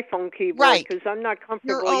the iPhone keyboard because I'm not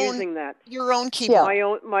comfortable using that. Your own keyboard.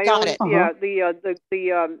 My Got own. it. Yeah.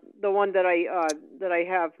 The one that I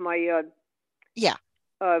have my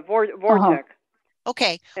Vortex.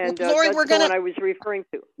 Okay. And Lori, that's we're gonna. the one I was referring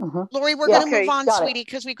to. Lori, we're gonna move on, sweetie,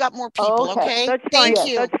 because we've got more people. Okay. That's fine. Thank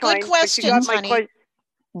you. That's Good questions, honey.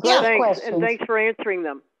 Thanks, and thanks for answering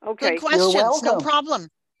them. Okay. Good questions. No problem.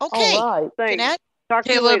 Okay. All right. Thanks. Jeanette? Talk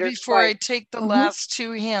to you Kayla, later. before I take the last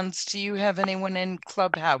two hands, do you have anyone in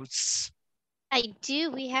Clubhouse? I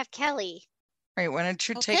do. We have Kelly. All right, why don't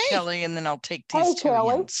you take Kelly and then I'll take these two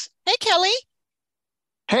hands. Hey, Kelly.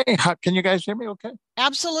 Hey, can you guys hear me okay?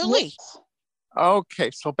 Absolutely. Okay,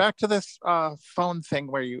 so back to this phone thing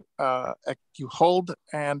where you hold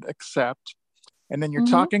and accept, and then you're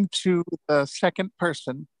talking to the second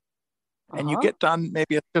person, and you get done,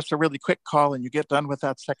 maybe it's just a really quick call, and you get done with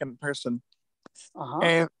that second person.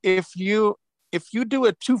 And if you do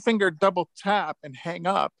a 2-finger double tap and hang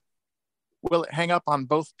up, will it hang up on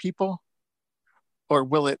both people? Or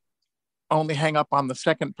will it only hang up on the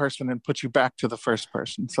second person and put you back to the first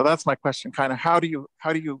person? So that's my question, kind of how do you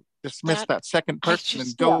dismiss that second person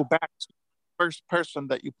and go back to the first person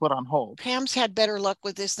that you put on hold? Pam's had better luck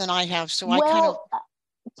with this than I have, so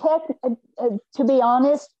to be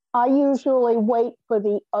honest, I usually wait for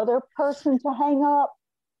the other person to hang up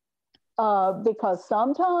because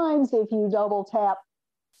sometimes if you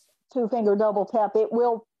 2-finger double tap, it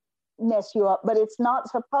will mess you up, but it's not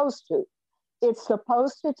supposed to. It's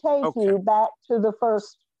supposed to take you back to the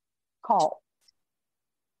first call.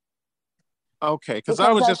 Okay, because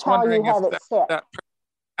I was just wondering if that person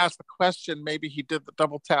asked the question, maybe he did the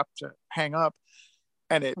double tap to hang up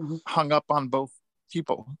and it hung up on both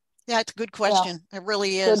people. Yeah, it's a good question. It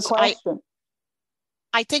really is. Good question.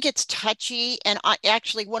 I think it's touchy, and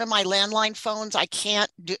actually one of my landline phones, I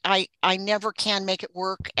can't do. I never can make it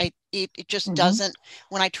work. It just doesn't.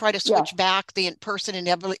 When I try to switch back, the person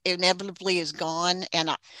inevitably is gone, and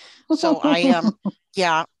so I am.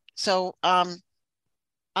 So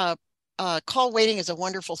call waiting is a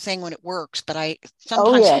wonderful thing when it works, but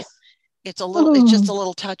sometimes it's a little. It's just a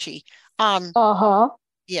little touchy.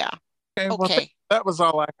 Yeah. Okay. Well, that was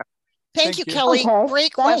all I had. Thank you, Kelly. Okay.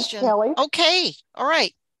 Great question. Thanks, Kelly. Okay. All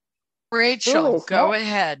right. Rachel, go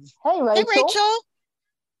ahead. Hey, Rachel. Hey, Rachel.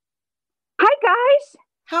 Hi, guys.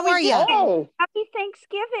 How are you? Hey. Happy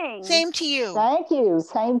Thanksgiving. Same to you. Thank you.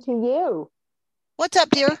 Same to you. What's up,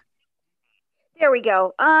 dear? There we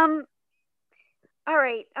go. All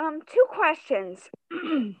right. 2 questions.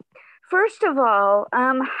 First of all,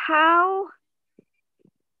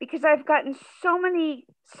 because I've gotten so many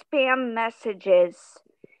spam messages.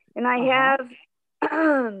 And I have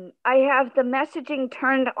the messaging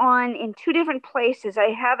turned on in 2 different places. I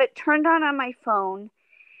have it turned on my phone,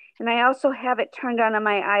 and I also have it turned on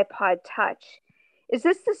my iPod Touch. Is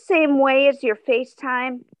this the same way as your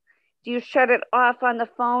FaceTime? Do you shut it off on the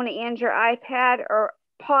phone and your iPad or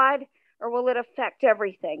pod, or will it affect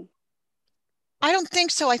everything? I don't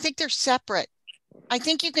think so. I think they're separate. I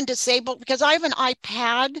think you can disable, because I have an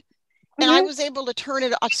iPad. And I was able to turn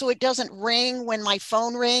it off so it doesn't ring when my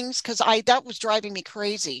phone rings, because that was driving me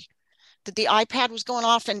crazy. that the iPad was going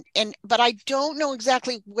off, but I don't know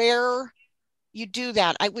exactly where you do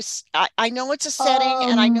that. I know it's a setting,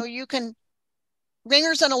 and I know you can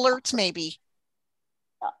ringers and alerts maybe.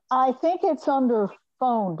 I think it's under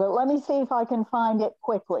phone, but let me see if I can find it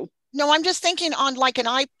quickly. No, I'm just thinking on like an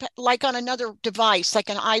iPad, like on another device, like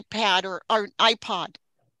an iPad or an iPod.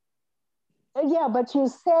 Yeah, but you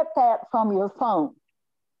set that from your phone.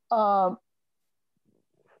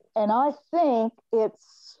 And I think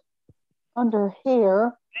it's under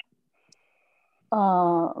here.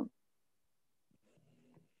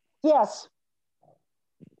 Yes.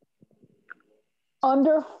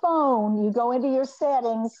 Under phone, you go into your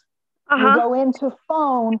settings, you go into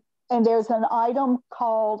phone, and there's an item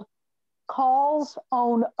called calls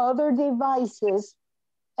on other devices.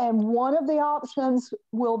 And one of the options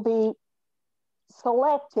will be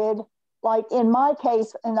selected, like in my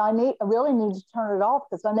case, and I really need to turn it off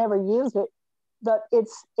because I never use it, but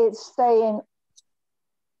it's saying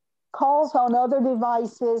calls on other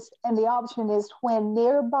devices, and the option is when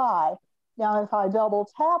nearby. Now, if I double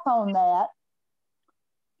tap on that,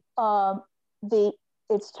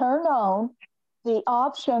 it's turned on. The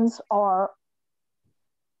options are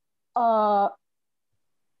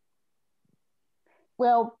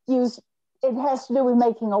it has to do with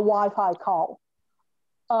making a Wi-Fi call.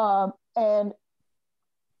 And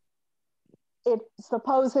it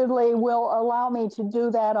supposedly will allow me to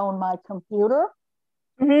do that on my computer.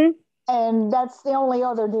 Mm-hmm. And that's the only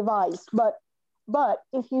other device. But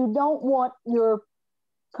if you don't want your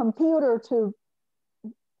computer to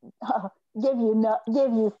give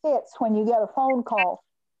you fits when you get a phone call,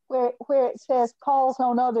 where it says calls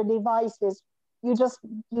on other devices, you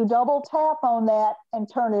double tap on that and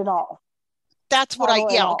turn it off. That's what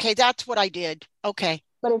okay, that's what I did. Okay.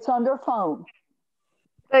 But it's under phone.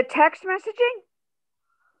 The text messaging?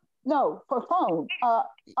 No, for phone.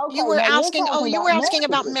 Okay, you were asking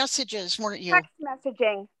about messages, weren't you? Text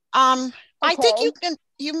messaging. I think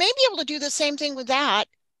you may be able to do the same thing with that.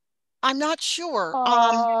 I'm not sure.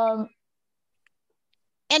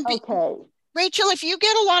 Rachel, if you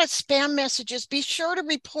get a lot of spam messages, be sure to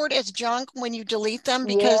report as junk when you delete them,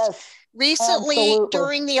 because recently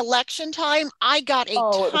during the election time, I got a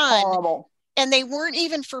ton, and they weren't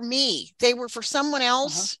even for me. They were for someone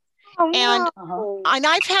else. And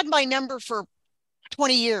I've had my number for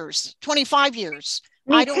 20 years, 25 years.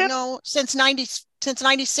 I don't know, since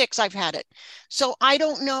 96 I've had it. So I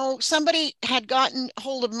don't know, somebody had gotten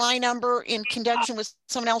hold of my number in conjunction with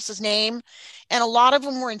someone else's name, and a lot of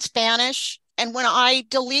them were in Spanish. And when I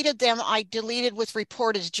deleted them, I deleted with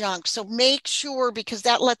report as junk. So make sure, because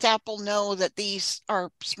that lets Apple know that these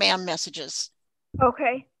are spam messages.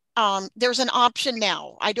 Okay. There's an option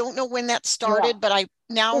now. I don't know when that started, but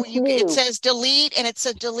it says delete, and it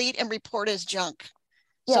said delete and report as junk.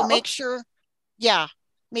 So make sure,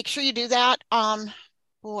 make sure you do that.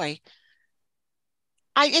 Boy,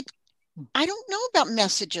 I don't know about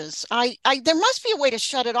messages. There must be a way to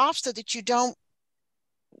shut it off so that you don't.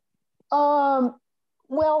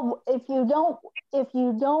 Well, if you don't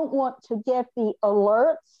want to get the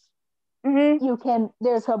alerts, you can.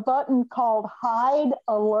 There's a button called hide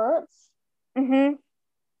alerts, and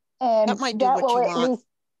that might do what you want.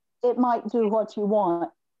 It might do what you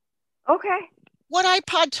want. Okay. What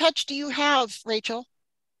iPod Touch do you have, Rachel?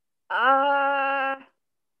 Oh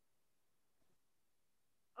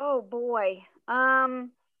boy.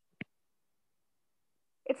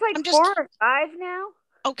 It's like 4 or 5 now.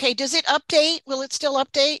 Okay, does it update? Will it still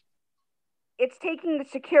update? It's taking the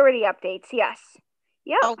security updates, yes.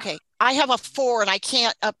 Yep. Okay. I have a 4 and I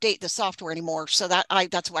can't update the software anymore. So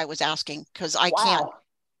that's why I was asking, because I can't.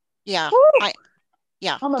 Yeah.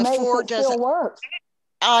 I'm amazed the 4 still works.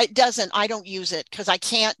 It doesn't. I don't use it because I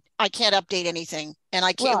can't update anything, and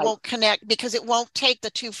it won't connect because it won't take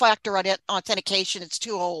the 2-factor authentication. It's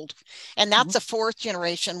too old, and that's a 4th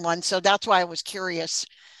generation one. So that's why I was curious.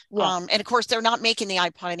 And of course, they're not making the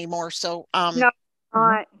iPod anymore. So no,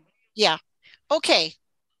 not. Yeah. Okay.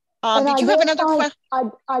 Did you have another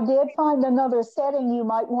question? I did find another setting you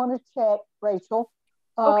might want to check, Rachel.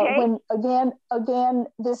 Okay. When again,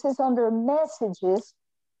 this is under messages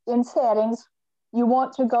in settings. You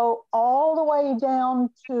want to go all the way down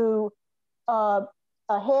to a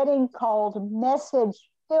heading called message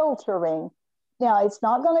filtering. Now, it's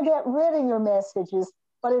not going to get rid of your messages,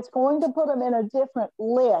 but it's going to put them in a different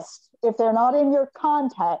list. If they're not in your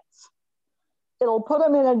contacts, it'll put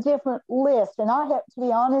them in a different list. And I have to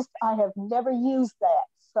be honest, I have never used that.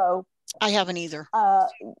 So I haven't either.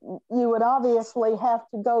 You would obviously have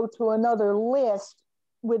to go to another list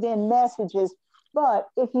within messages. But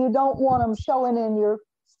if you don't want them showing in your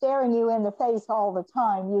staring you in the face all the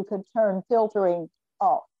time, you could turn filtering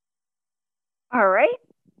off. All right.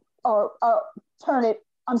 Or turn it,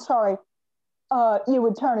 I'm sorry, you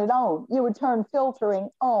would turn it on. You would turn filtering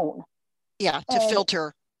on. Yeah, to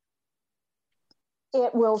filter.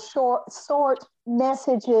 It will sort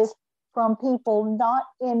messages from people not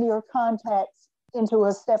in your contacts into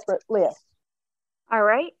a separate list. All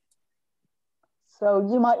right. So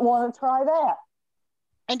you might want to try that.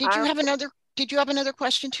 And did you have another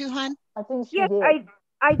question too, hon? I think she yes, did.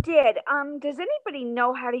 I did. Does anybody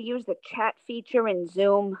know how to use the chat feature in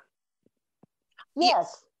Zoom?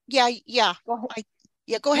 Yes. Yeah. Go ahead.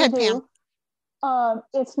 Go ahead, Pam.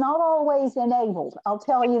 It's not always enabled. I'll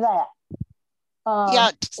tell you that.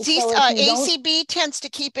 ACB tends to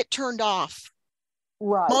keep it turned off.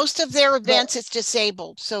 Right. Most of their events it's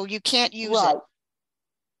disabled, so you can't use it.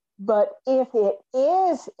 But if it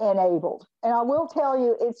is enabled, and I will tell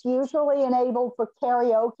you, it's usually enabled for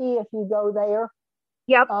karaoke if you go there.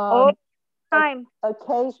 Yep. All the time.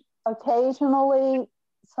 Occasionally,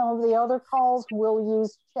 some of the other calls will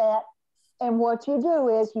use chat. And what you do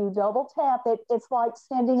is you double tap it. It's like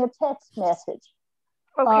sending a text message.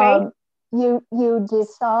 Okay. You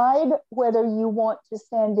decide whether you want to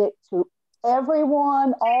send it to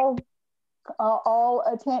everyone, all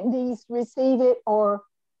attendees receive it, or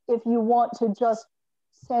if you want to just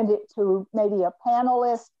send it to maybe a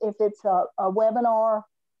panelist, if it's a webinar,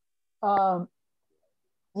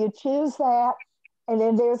 you choose that. And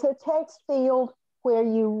then there's a text field where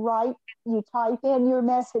you type in your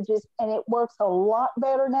messages, and it works a lot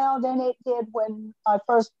better now than it did when I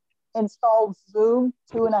first installed Zoom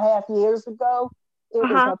 2.5 years ago. It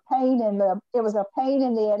was a pain in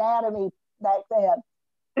the anatomy back then.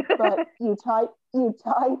 But you type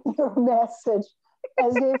your message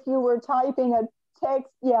as if you were typing a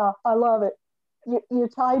text. Yeah, I love it. You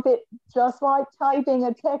type it just like typing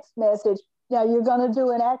a text message. Now you're going to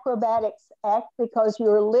do an acrobatics act because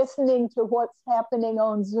you're listening to what's happening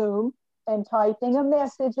on Zoom and typing a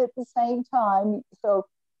message at the same time. So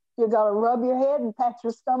you got to rub your head and pat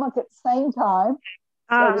your stomach at the same time,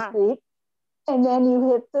 so to speak. And then you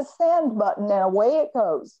hit the send button and away it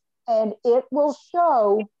goes. And it will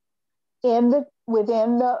show on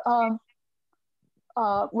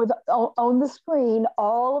the screen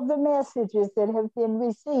all of the messages that have been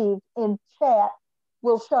received in chat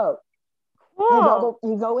will show.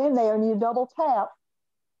 You go in there and you double tap,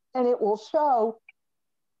 and it will show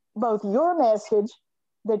both your message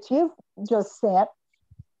that you've just sent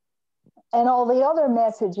and all the other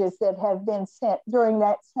messages that have been sent during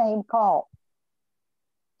that same call.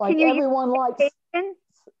 Like everyone likes.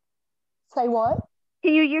 Say what?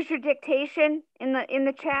 Can you use your dictation in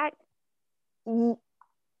the chat? I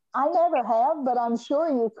never have, but I'm sure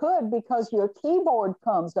you could because your keyboard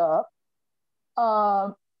comes up.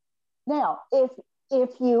 Now, if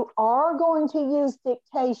you are going to use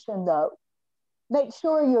dictation, though, make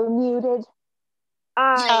sure you're muted.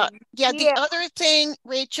 The other thing,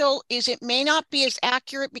 Rachel, is it may not be as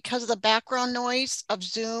accurate because of the background noise of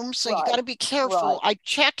Zoom. So you got to be careful. I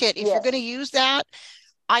check it. If you're going to use that,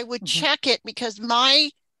 I would check it, because my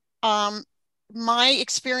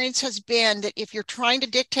experience has been that if you're trying to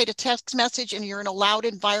dictate a text message and you're in a loud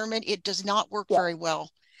environment, it does not work very well.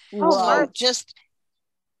 So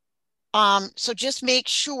just make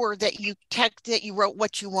sure that you wrote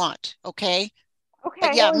what you want. Okay.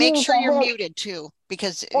 But yeah, make sure you're muted too,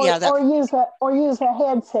 because or use a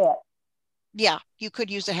headset. Yeah, you could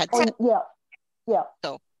use a headset. Yeah.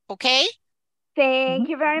 So okay. Thank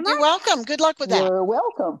you very much. You're welcome. Good luck with that. You're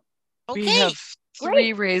welcome. Okay. We have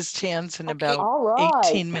 3 raised hands and about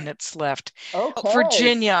 18 minutes left. Okay.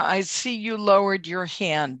 Virginia, I see you lowered your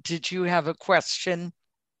hand. Did you have a question?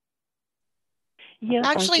 Yes,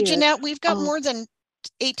 actually, Jeanette, we've got more than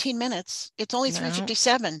 18 minutes. It's only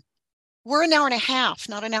 3:57. We're an hour and a half,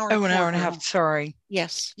 not an hour. Oh, an hour and a half. Sorry.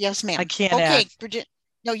 Yes, ma'am. I can't. Okay, Virginia.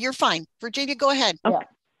 No, you're fine. Virginia, go ahead. Okay.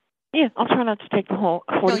 Yeah, I'll try not to take the whole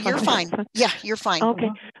 45 No, you're minutes. fine. Yeah, you're fine. Okay.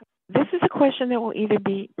 This is a question that will either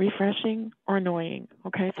be refreshing or annoying.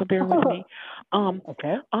 Okay, so bear with me.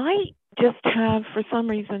 Okay. I just have, for some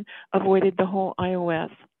reason, avoided the whole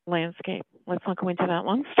iOS landscape. Let's not go into that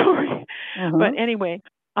long story. But anyway,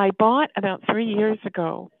 I bought about 3 years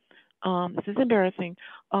ago, this is embarrassing,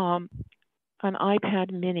 an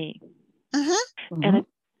iPad mini. And at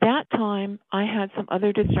that time, I had some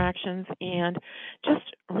other distractions, and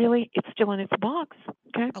just really, it's still in its box.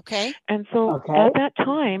 Okay. And so at that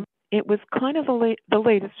time, it was kind of the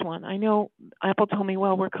latest one. I know Apple told me,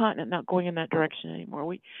 well, we're not going in that direction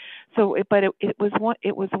anymore. It was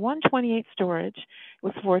 128 storage. It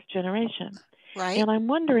was 4th generation. Right. And I'm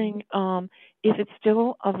wondering if it's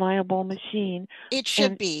still a viable machine. It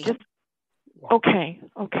should be. Okay.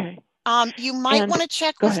 You might want to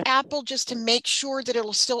check with Apple just to make sure that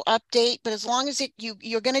it'll still update, but as long as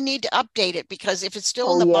you're going to need to update it, because if it's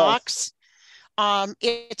still in the box,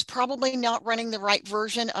 it's probably not running the right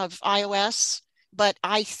version of iOS. But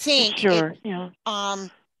I think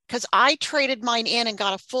because I traded mine in and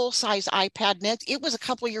got a full-size iPad, and it was a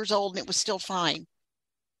couple of years old and it was still fine.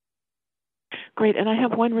 Great. And I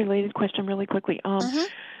have one related question really quickly.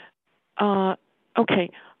 Okay.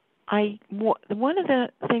 One of the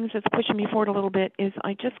things that's pushing me forward a little bit is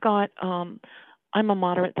I just got, I'm a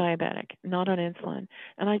moderate diabetic, not on insulin,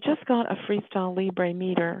 and I just got a Freestyle Libre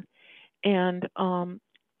meter, and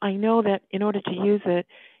I know that in order to use it,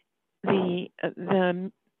 the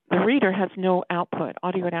reader has no output,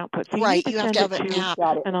 audio output. So right, you have to have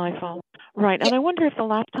an iPhone. Right, and I wonder if the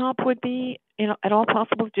laptop would be, at all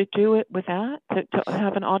possible to do it with that, to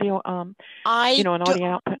have an audio, an audio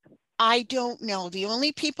output. I don't know. The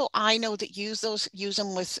only people I know that use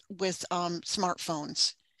them with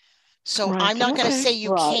smartphones. So I'm not going to say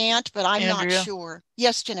you can't, but I'm Andrea, not sure.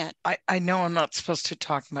 Yes, Jeanette. I know I'm not supposed to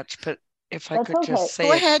talk much, but if I could just say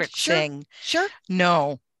Go ahead. quick thing. Sure.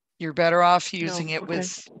 No, you're better off using it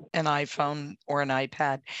with an iPhone or an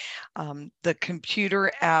iPad. The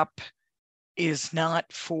computer app is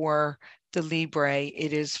not for the Libre.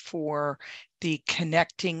 It is for the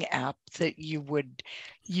connecting app that you would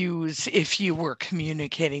use if you were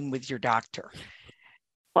communicating with your doctor.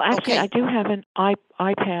 Well, actually, I do have an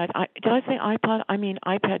iPad. Did I say iPod? I mean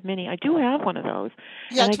iPad Mini. I do have one of those.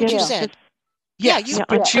 Yeah, that's what you said.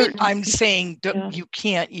 I'm saying you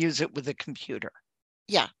can't use it with a computer.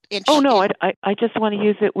 Yeah. I just want to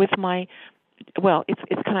use it with my. Well, it's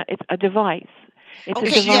a device. It's a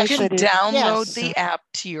device you can download the app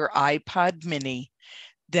to your iPod Mini.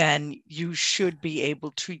 Then you should be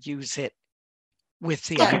able to use it with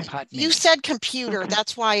the iPod Mini. You said computer.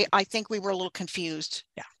 That's why I think we were a little confused.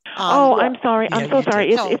 Yeah. I'm sorry. I'm so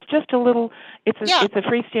sorry. It's just a little. It's a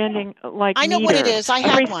freestanding I know what it is. I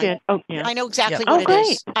have one. Oh, yeah. I know exactly what it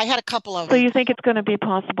is. I had a couple of them. So you think it's going to be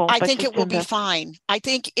possible? I think it will be fine. I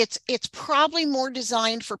think it's probably more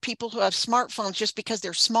designed for people who have smartphones just because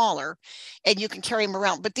they're smaller, and you can carry them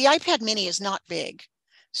around. But the iPad Mini is not big.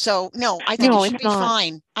 So I think it should be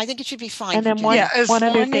fine. I think it should be fine. And then as one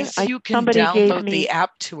long other thing, as you can download the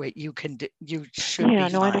app to it, you should be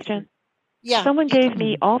fine. I understand. Yeah. Someone gave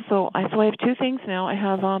me also. So I have two things now. I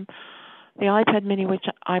have the iPad Mini, which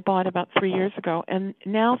I bought about 3 years ago, and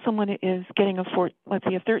now someone is getting a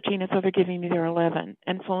 13, and so they're giving me their 11,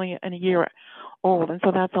 and it's only a year old, and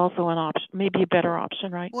so that's also an option, maybe a better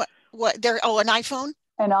option, right? What? An iPhone?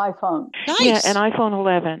 An iPhone. Nice. Yeah, an iPhone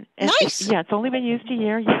 11. And nice. It's only been used a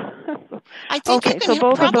year. I think you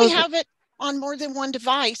can probably have it on more than one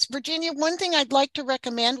device. Virginia, one thing I'd like to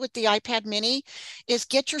recommend with the iPad Mini is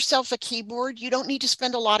get yourself a keyboard. You don't need to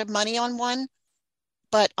spend a lot of money on one,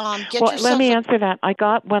 but get yourself. Let me answer that. I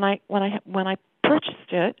got when I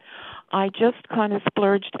purchased it, I just kind of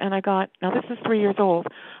splurged, and I got, now this is 3 years old,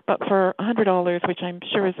 but for $100, which I'm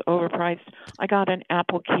sure is overpriced, I got an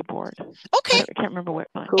Apple keyboard. Okay. I can't remember what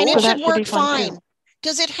kind. And it should work fine.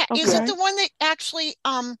 Does it? Is it the one that actually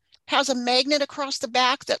has a magnet across the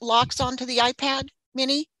back that locks onto the iPad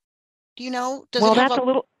Mini? Do you know? Does it have that's a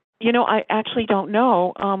little. I actually don't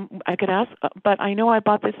know. I could ask, but I know I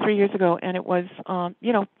bought this 3 years ago, and it was,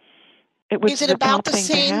 it was the top thing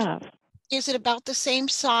to have. Is it about the same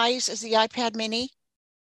size as the iPad Mini?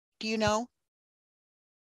 Do you know?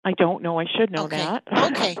 I don't know. I should know that.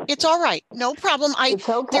 Okay. It's all right. No problem. It's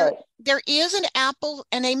okay. There is an Apple,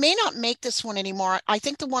 and they may not make this one anymore. I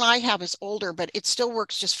think the one I have is older, but it still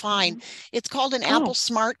works just fine. Mm-hmm. It's called an Apple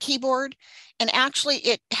Smart Keyboard. And actually,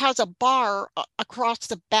 it has a bar across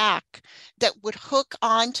the back that would hook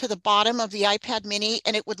onto the bottom of the iPad Mini,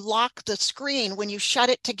 and it would lock the screen when you shut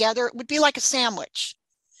it together. It would be like a sandwich.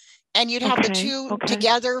 And you'd have the two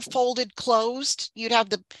together folded closed. You'd have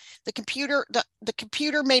the computer, the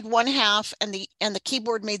computer made one half and the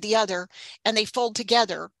keyboard made the other, and they fold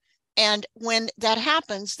together. And when that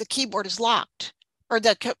happens, the keyboard is locked, or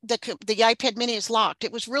the iPad Mini is locked.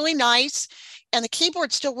 It was really nice, and the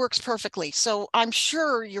keyboard still works perfectly. So I'm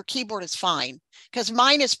sure your keyboard is fine, because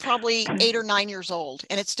mine is probably 8 or 9 years old,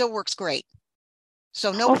 and it still works great.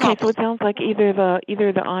 So no problem. So it sounds like either the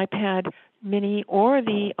iPad Mini or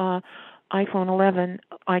the iPhone 11,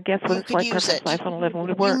 I guess with a slight preference, iPhone 11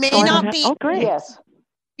 would work. You may not be. Oh, great. Yes.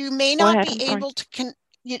 You may not be able to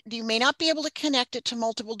you may not be able to connect it to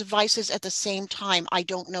multiple devices at the same time. I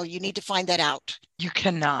don't know. You need to find that out. You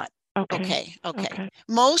cannot. Okay.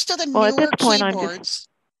 Most of the newer keyboards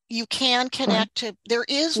you can connect to. There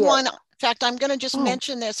is one fact, I'm going to just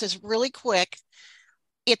mention this as really quick.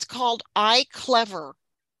 It's called iClever.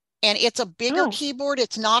 And it's a bigger keyboard.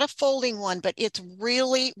 It's not a folding one, but it's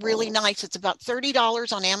really, really nice. It's about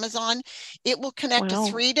 $30 on Amazon. It will connect to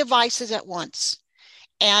 3 devices at once.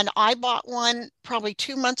 And I bought one probably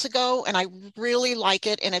 2 months ago, and I really like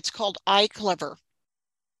it. And it's called iClever.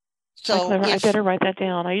 So I better write that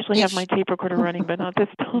down. I usually have my tape recorder running, but not this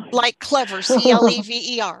time. Like Clever,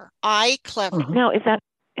 C-L-E-V-E-R, iClever. Now, is that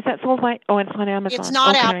sold by? Oh, it's on Amazon. It's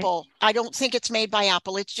not Apple. I don't think it's made by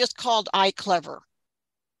Apple. It's just called iClever.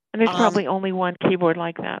 And there's probably only one keyboard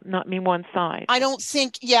like that, not one size. I don't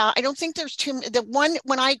think there's two. The one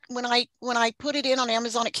when I put it in on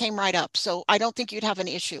Amazon, it came right up. So I don't think you'd have an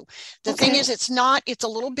issue. The thing is, it's a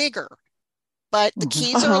little bigger, but the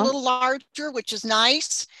keys are a little larger, which is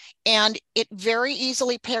nice. And it very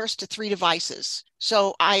easily pairs to 3 devices.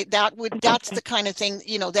 So that's the kind of thing,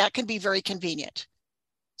 that can be very convenient.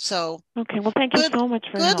 So. Okay. Well, thank you so much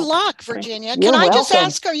for good help. luck, Virginia. You're Can I welcome. just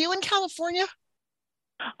ask, are you in California?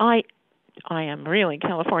 I am really in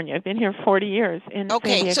California. I've been here 40 years in San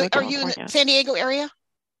Diego, so are you in the San Diego area?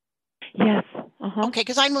 Yes. Okay,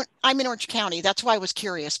 because I'm in Orange County. That's why I was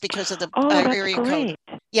curious, because of the that's area great.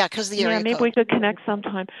 code. Yeah, because of the area maybe code. we could connect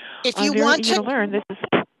sometime. If you want to learn, this is.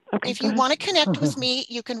 Okay, if you want to connect with me,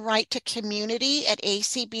 you can write to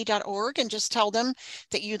community@acb.org and just tell them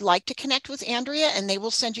that you'd like to connect with Andrea, and they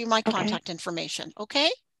will send you my contact information.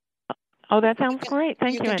 Okay? Oh, that sounds great.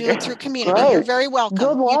 Thank you, You can do Andrea. it through community. You're very welcome.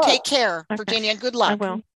 Good luck. You take care, Virginia. Good luck. I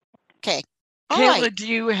will. Okay. All Kayla, right. do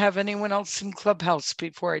you have anyone else in Clubhouse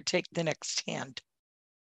before I take the next hand?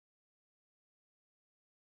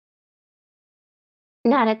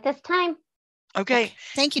 Not at this time. Okay.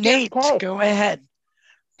 Thank you, dear. Nate, go ahead.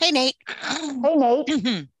 Hey, Nate. Hey, Nate.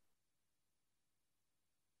 You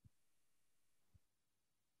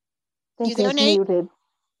there, Nate? Muted.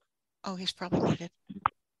 Oh, he's probably muted.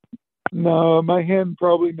 No, my hand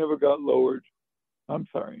probably never got lowered. I'm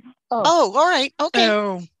sorry. Oh, all right. Okay.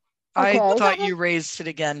 Oh, I thought you raised it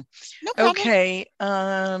again. No problem. Okay.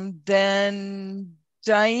 Then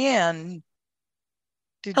Diane.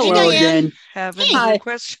 Did Hello you again. have any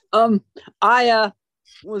question? I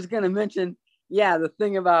was going to mention, the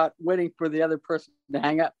thing about waiting for the other person to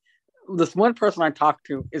hang up. This one person I talked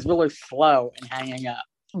to is really slow in hanging up.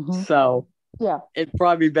 So it'd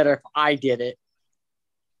probably be better if I did it.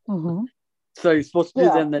 So you're supposed to do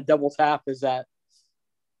then the double tap. Is that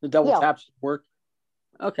the double tap should work?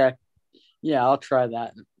 Okay. Yeah, I'll try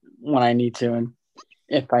that when I need to, and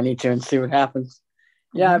if I need to, and see what happens.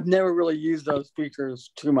 Yeah, I've never really used those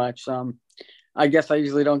features too much. I guess I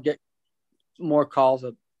usually don't get more calls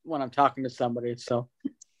when I'm talking to somebody. So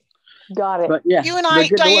got it. But yeah, you and I,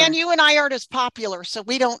 Diane, you and I aren't as popular, so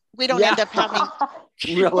we don't end up having.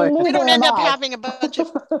 Really, we don't end up having a bunch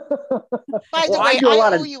of. By the way,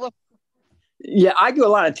 I owe you a. Yeah, I do a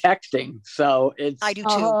lot of texting, so it's. I do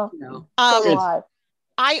too.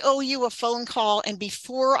 I owe you a phone call, and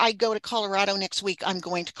before I go to Colorado next week, I'm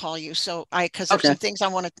going to call you. So because there's some things I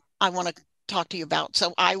want to talk to you about.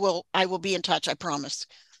 So I will be in touch. I promise.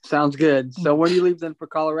 Sounds good. So when do you leave then for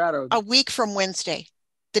Colorado? A week from Wednesday,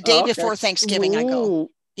 the day before Thanksgiving. I go.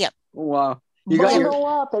 Yep. Wow. You got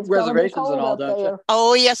your reservations and all, don't you?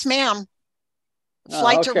 Oh yes, ma'am.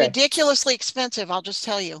 Flights are ridiculously expensive. I'll just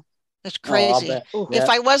tell you. It's crazy. If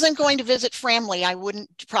I wasn't going to visit Framley, I wouldn't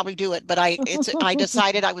probably do it. But I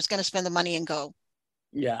decided I was going to spend the money and go.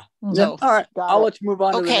 Yeah. So, all right. I'll let you move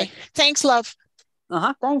on. Okay. Thanks, love.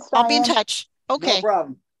 Thanks, I'll be in touch. Okay. No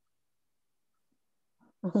problem.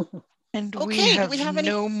 And we have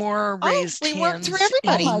no more raised hands. We worked through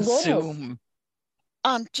everybody. In Zoom.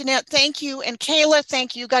 Jeanette, thank you. And Kayla,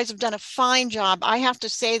 thank you. You guys have done a fine job. I have to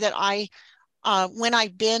say that when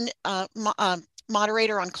I've been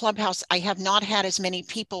moderator on Clubhouse, I have not had as many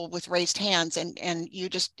people with raised hands, and you're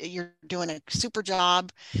doing a super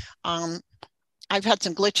job. I've had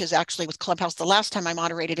some glitches actually with Clubhouse. The last time I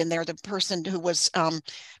moderated in there, the person who was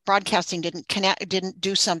broadcasting didn't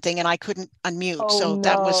do something, and I couldn't unmute.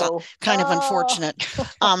 That was kind of unfortunate.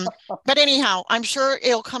 But anyhow, I'm sure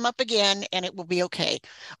it'll come up again and it will be okay.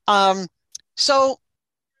 Let's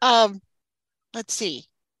see.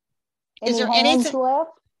 Is there anything left?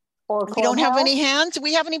 We don't have any hands. Do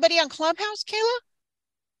we have anybody on Clubhouse, Kayla?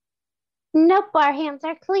 Nope, our hands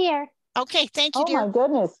are clear. Okay, thank you, dear. Oh my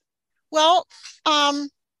goodness. Well, I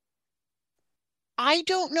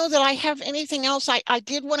don't know that I have anything else. I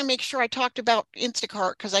did want to make sure I talked about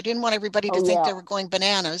Instacart because I didn't want everybody to think they were going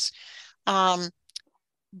bananas. But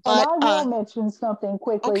and I will mention something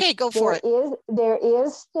quickly. Okay, go for it. There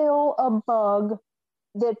is still a bug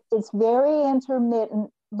that it's very intermittent,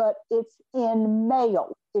 but it's in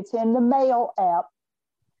mail. it's in the mail app.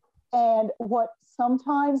 And what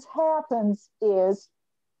sometimes happens is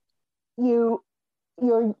you're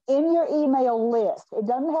in your email list. It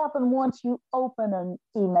doesn't happen once you open an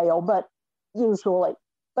email, but usually.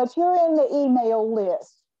 But you're in the email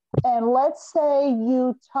list. And let's say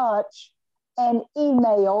you touch an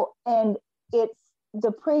email and it's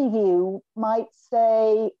the preview might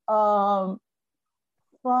say from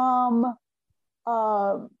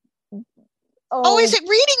is it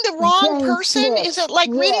reading the wrong James person? Smith. Is it like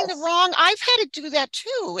reading the Yes. wrong? I've had to do that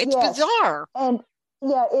too. It's Yes. bizarre. And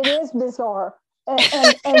yeah, it is bizarre.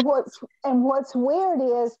 And what's weird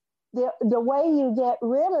is the way you get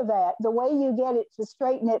rid of that, the way you get it to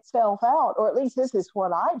straighten itself out, or at least this is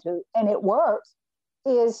what I do, and it works,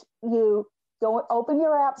 is you go open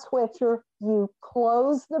your app switcher, you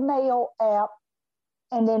close the mail app,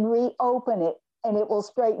 and then reopen it, and it will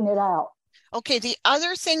straighten it out. Okay, the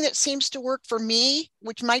other thing that seems to work for me,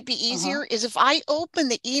 which might be easier, is if I open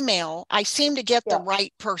the email, I seem to get the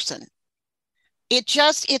right person.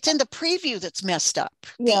 It's in the preview that's messed up.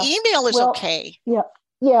 The email is okay.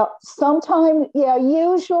 Yeah. Sometimes,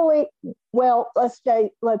 usually,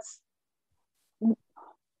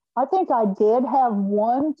 I think I did have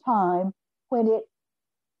one time when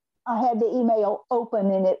I had the email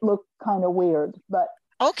open and it looked kind of weird, but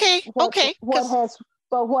what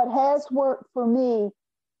has worked for me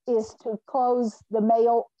is to close the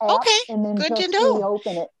mail app and then just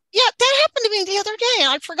reopen it. Yeah, that happened to me the other day.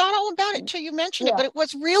 I forgot all about it until you mentioned it, but it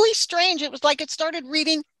was really strange. It was like it started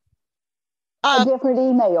reading a different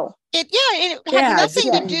email. It had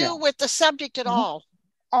nothing to do with the subject at all.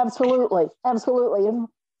 Absolutely. And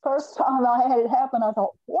first time I had it happen, I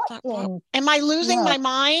thought, am I losing my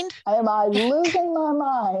mind? Am I losing my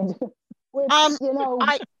mind? Which,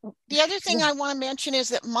 the other thing I want to mention is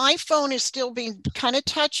that my phone is still being kind of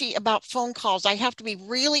touchy about phone calls. I have to be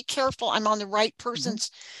really careful I'm on the right person's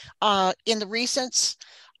in the recents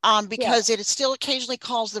because it still occasionally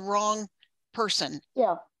calls the wrong person.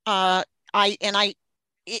 Yeah.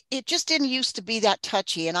 It just didn't used to be that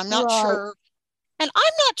touchy, and I'm not sure. And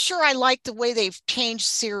I'm not sure I like the way they've changed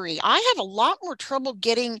Siri. I have a lot more trouble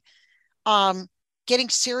getting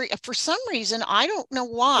Siri for some reason. I don't know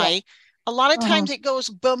why. Yeah. A lot of times it goes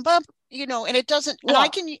boom, boom, and it doesn't. And I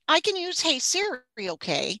can use Hey Siri,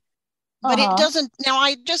 okay, but it doesn't. Now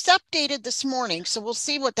I just updated this morning, so we'll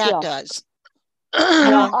see what that does.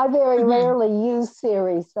 I very rarely use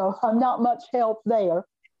Siri, so I'm not much help there.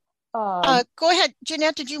 Go ahead,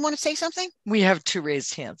 Jeanette. Did you want to say something? We have 2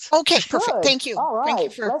 raised hands. Okay, perfect. Good. Thank you. All right,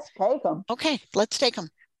 thank you let's take them. Okay, let's take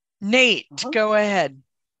them. Nate, go ahead.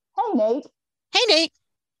 Hey, Nate. Hey, Nate.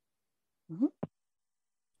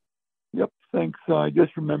 Yep, thanks. I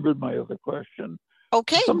just remembered my other question.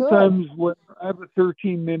 Okay. Sometimes when I have a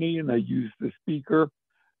 13 mini and I use the speaker,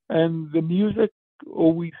 and the music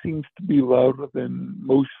always seems to be louder than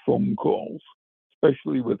most phone calls,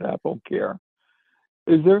 especially with Apple Care.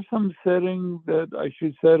 Is there some setting that I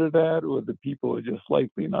should set it at, or the people are just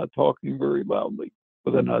likely not talking very loudly,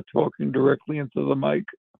 or they're not talking directly into the mic?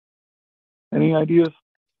 Any ideas?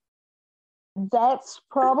 That's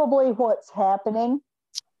probably what's happening.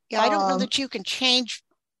 Yeah, I don't know that you can change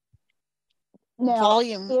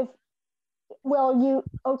volume. If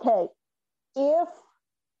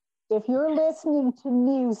you're listening to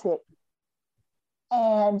music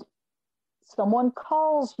and someone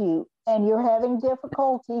calls you and you're having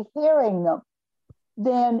difficulty hearing them,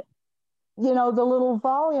 then, the little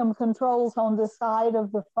volume controls on the side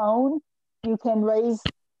of the phone, you can raise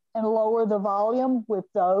and lower the volume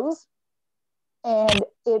with those. And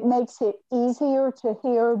it makes it easier to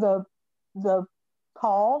hear the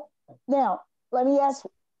call. Now, let me ask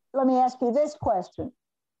you this question.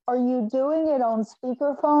 Are you doing it on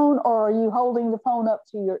speakerphone, or are you holding the phone up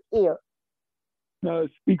to your ear? No,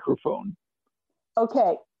 speakerphone.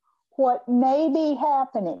 Okay. What may be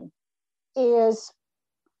happening is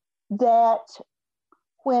that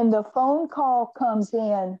when the phone call comes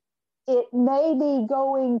in, it may be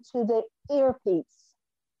going to the earpiece.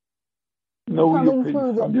 No earpiece.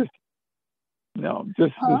 The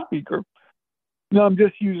speaker. No, I'm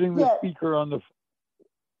just using the speaker on the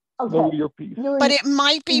no earpiece. But it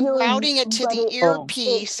might be routing it to the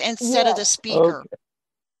earpiece instead of the speaker. Okay.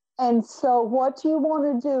 And so what you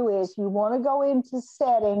want to do is you want to go into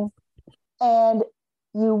setting and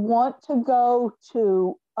you want to go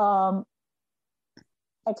to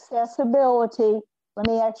accessibility. Let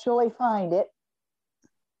me actually find it.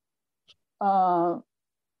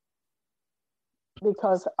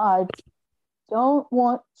 Because I don't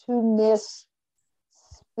want to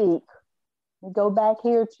misspeak. Go back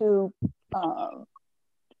here to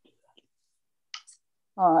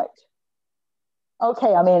All right.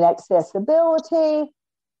 Okay, I'm in accessibility.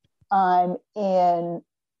 I'm in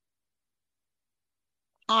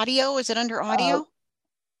audio. Is it under audio?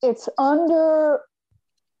 It's under,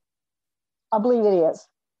 I believe it is.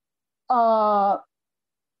 But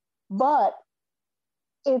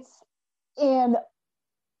it's in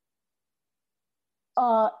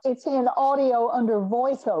audio under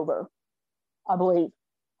voiceover, I believe.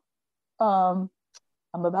 I'm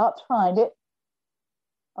about to find it.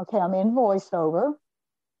 Okay, I'm in voiceover.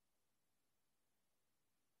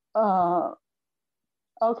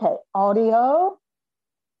 Okay, audio.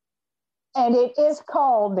 And it is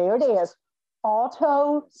called, there it is,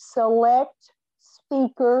 Auto Select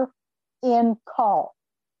Speaker in Call.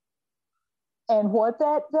 And what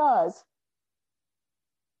that does,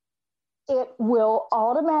 it will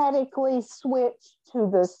automatically switch to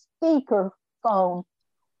the speaker phone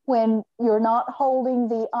when you're not holding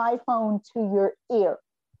the iPhone to your ear.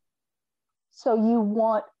 So you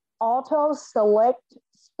want Auto Select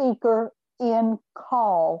Speaker in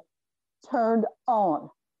Call turned on.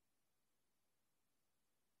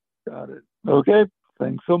 Got it. Okay.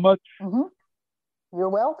 Thanks so much. Mm-hmm. You're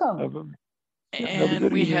welcome.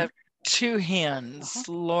 And we have two hands.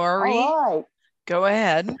 Lori, all right. Go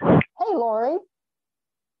ahead. Hey, Lori.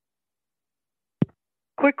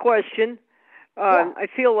 Quick question. I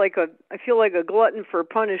feel like a glutton for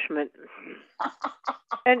punishment.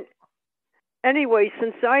 And anyway,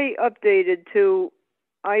 since I updated to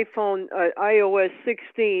iOS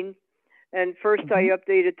 16, and first I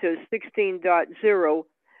updated to 16.0,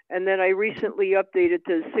 and then I recently updated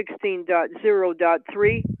to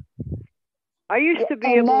 16.0.3. I used to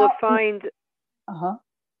be able to find. I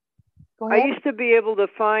used to be able to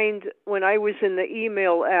find when I was in the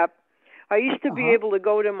email app. I used to be able to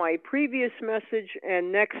go to my previous message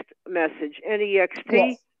and next message, NEXT.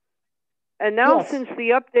 Yes. And now since the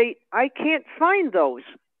update, I can't find those.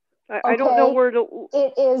 I don't know where to.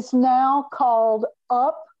 It is now called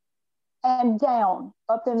up and down.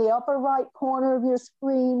 Up in the upper right corner of your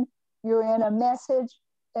screen, you're in a message,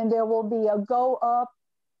 and there will be a go up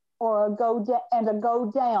or a go and a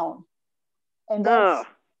go down. And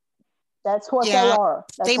that's what they are.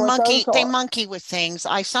 They monkey with things.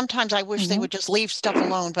 I wish they would just leave stuff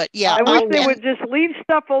alone, but I wish they would just leave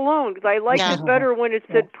stuff alone, because I liked it better when it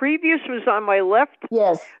said previous was on my left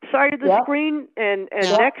side of the screen and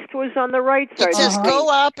next was on the right side. It says go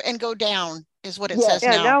up and go down is what it says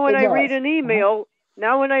now. Yeah, now when I read an email,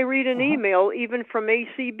 even from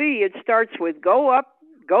ACB, it starts with go up,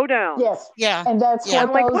 go down. Yes. Yeah. And that's what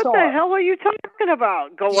I'm like, what the hell are you talking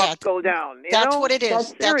about? Go up, go down. That's what it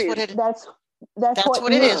is. That's what it is. That's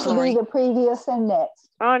what it is, Lori. The previous and next.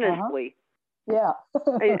 Honestly. Yeah.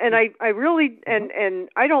 and I really and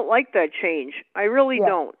I don't like that change. I really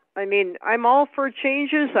don't. I mean, I'm all for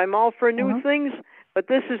changes. I'm all for new things, but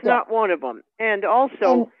this is not one of them. And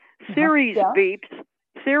also, Siri's beeps,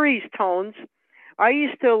 Siri's tones. I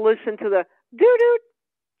used to listen to the doo-doot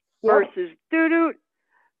versus doo-doot.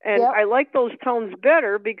 And I like those tones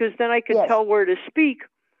better because then I could tell where to speak.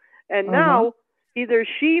 And now either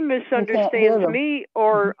she misunderstands me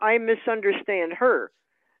or I misunderstand her.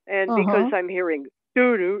 And because I'm hearing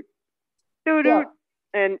doo-doot, doo-doot,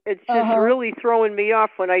 and it's just really throwing me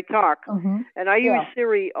off when I talk. And I use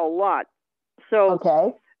Siri a lot. So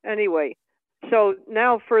anyway, so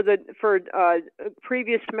now for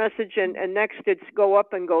previous message and next it's go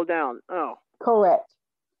up and go down. Oh. Correct.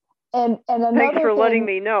 And another thanks for letting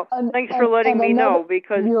me know. Thanks for letting me know,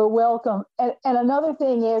 because you're welcome. And another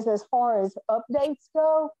thing is, as far as updates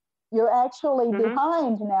go, you're actually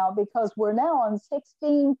behind now because we're now on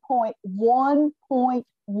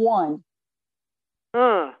 16.1.1.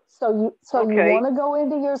 So you want to go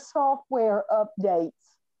into your software updates.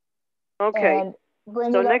 Okay. And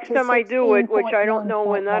bring so it up next to time I do it, which I don't know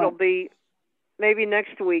when 16.1. that'll be, maybe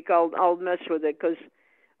next week I'll mess with it because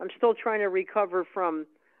I'm still trying to recover from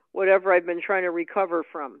whatever I've been trying to recover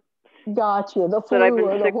from. Gotcha. The flu that I've been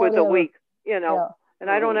or sick with a week, Yeah. And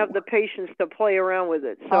I don't have the patience to play around with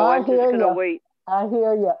it. So I'm just going to wait. I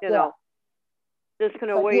hear you. You know, just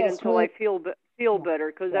going to wait until I feel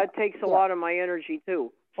better because that takes a lot of my energy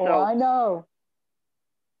too. So I know.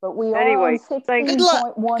 But we are anyway, on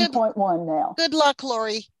 16.1.1 now. Good luck,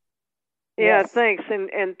 Lori. Yeah, thanks,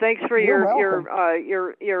 and thanks for your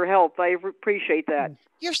help. I appreciate that.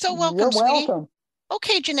 You're so welcome, sweetie. Welcome.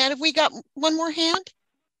 Okay, Jeanette, have we got one more hand?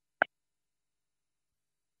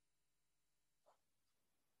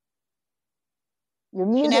 You're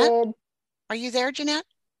muted. Jeanette? Are you there, Jeanette?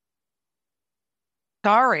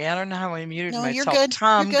 Sorry, I don't know how I muted myself. You're good.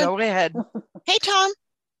 Tom, you're good. go ahead. Hey, Tom.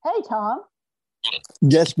 Hey, Tom.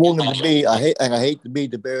 Just wanted to be. I hate to be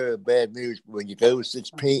the bearer of bad news. When you go to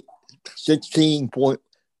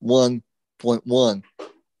 16.1.1,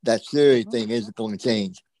 that Siri thing isn't going to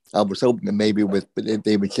change. I was hoping that maybe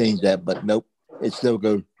they would change that, but nope. It still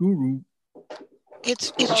goes.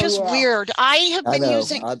 It's just weird. I have been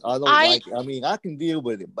using. I don't like it. I mean, I can deal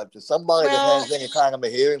with it, but to somebody that has any kind of a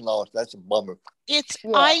hearing loss, that's a bummer.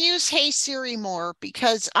 I use Hey Siri more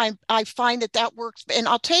because I find that works. And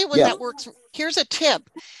I'll tell you when that works. Here's a tip.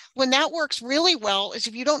 When that works really well is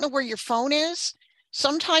if you don't know where your phone is.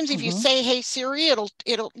 Sometimes if you say Hey Siri, it'll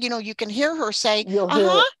you can hear her say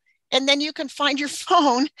and then you can find your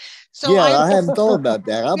phone. So I hadn't thought about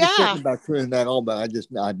that. I was thinking about turning that on, but I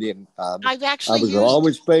didn't. I've actually I was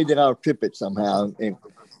always afraid that I'll trip it somehow. And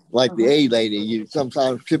like the A lady, you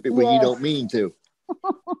sometimes trip it when you don't mean to.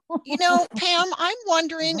 Pam, I'm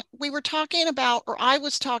wondering, I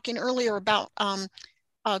was talking earlier about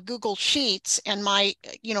Google Sheets and my,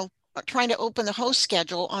 trying to open the host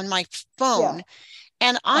schedule on my phone. Yeah.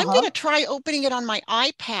 And I'm going to try opening it on my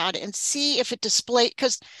iPad and see if it displays,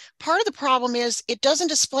 because part of the problem is it doesn't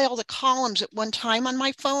display all the columns at one time on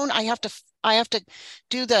my phone. I have to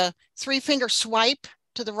do the 3-finger swipe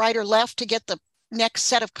to the right or left to get the next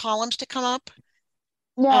set of columns to come up.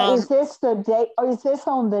 Now, is this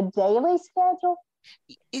on the daily schedule?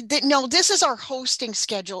 No, this is our hosting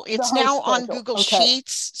schedule. It's now on Google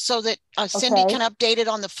Sheets so that Cindy can update it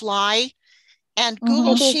on the fly. And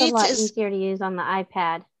Google Sheets is a lot easier to use on the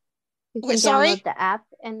iPad. You can download the app,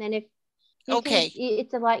 and then it's a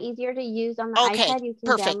lot easier to use on the iPad. You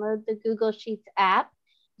can download the Google Sheets app.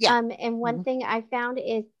 Yeah. And one thing I found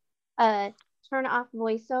is turn off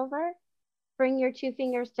VoiceOver, bring your 2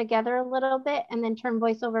 fingers together a little bit, and then turn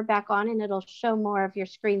VoiceOver back on, and it'll show more of your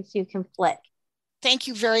screen so you can flick. Thank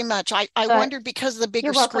you very much. I wondered because of the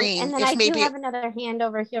bigger screen. And then I do have another hand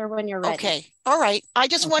over here when you're ready. Okay. All right. I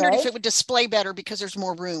just wondered if it would display better because there's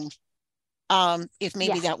more room. If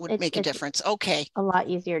maybe that would make a difference. Okay. A lot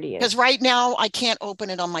easier to use. Because right now I can't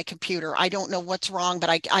open it on my computer. I don't know what's wrong,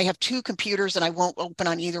 but I have 2 computers and I won't open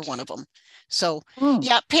on either one of them. So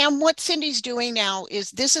Pam, what Cindy's doing now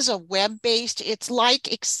is this is a web-based, it's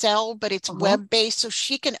like Excel, but it's web-based. So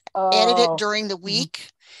she can edit it during the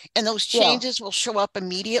week. And those changes will show up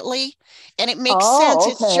immediately. And it makes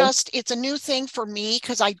sense. It's a new thing for me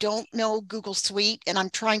because I don't know Google Suite and I'm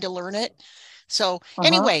trying to learn it. So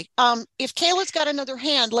anyway, if Kayla's got another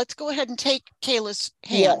hand, let's go ahead and take Kayla's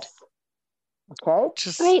hand.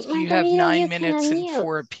 Yes. You have 9 minutes and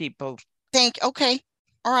 4 people. Okay.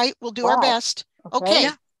 All right. We'll do our best. Okay.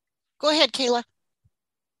 Yeah. Go ahead, Kayla.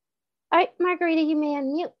 All right, Margarita, you may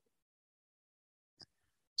unmute.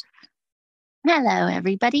 Hello,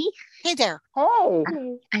 everybody. Hey there.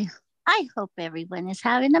 Hey. I hope everyone is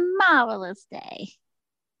having a marvelous day.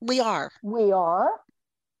 We are.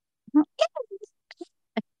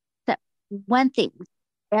 So, one thing,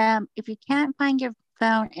 if you can't find your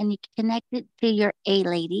phone and you connect it to your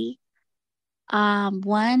A-Lady,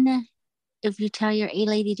 if you tell your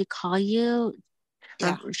A-Lady to call you,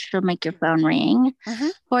 she'll make your phone ring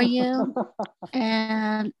for you.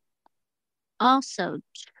 And also,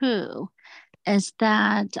 too, is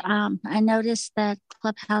that I noticed that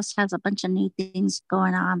Clubhouse has a bunch of new things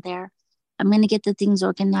going on there. I'm going to get the things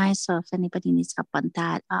organized. So if anybody needs help on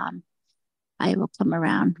that, I will come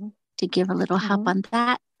around to give a little help on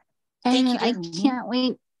that. And I can't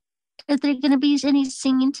wait. Is there going to be any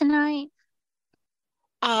singing tonight?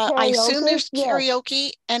 I assume there's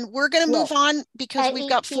karaoke, and we're going to move on because we've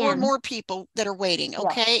got 4 more people that are waiting.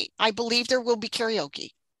 Okay. I believe there will be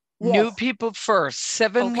karaoke. New people first.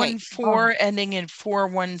 714 ending in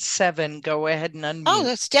 417. Go ahead and unmute. Oh,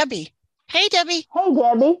 that's Debbie. Hey, Debbie. Hey,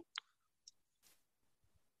 Debbie.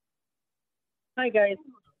 Hi, guys.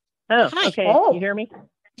 Oh, hi. Okay. You hear me?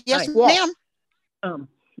 Yes, ma'am.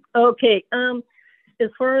 Okay. As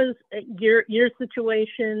far as your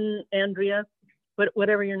situation, Andrea,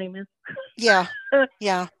 whatever your name is. Yeah.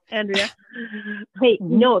 Yeah. Andrea. Hey,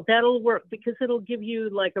 no, that'll work because it'll give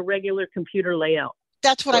you like a regular computer layout.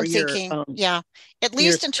 That's what I'm thinking. At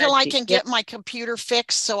least until I can get my computer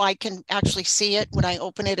fixed so I can actually see it when I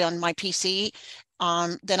open it on my PC.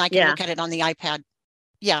 Then I can look at it on the iPad.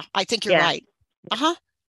 Yeah, I think you're right.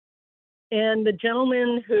 And the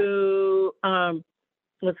gentleman who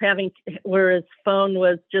was having, where his phone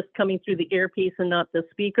was just coming through the earpiece and not the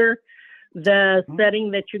speaker, the setting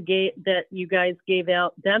that you guys gave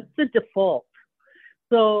out, that's the default.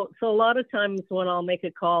 So a lot of times when I'll make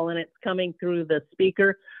a call and it's coming through the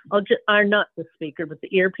speaker, not the speaker, but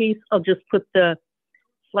the earpiece, I'll just put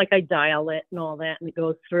like I dial it and all that and it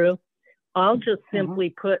goes through. I'll just simply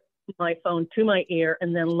put my phone to my ear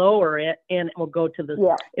and then lower it, and it will go to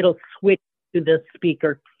the, it'll switch to this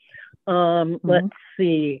speaker. Let's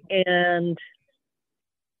see. And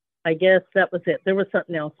I guess that was it. There was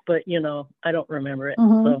something else, but you know, I don't remember it.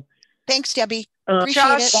 So thanks, Debbie.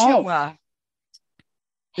 Appreciate Joshua.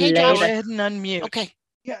 Hey, Josh. Josh. Go ahead and unmute. Okay.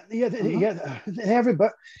 Hey, everybody.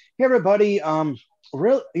 Hey, everybody.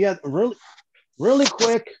 Really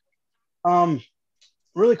quick.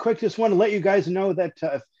 Really quick. Just want to let you guys know that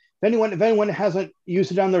if anyone hasn't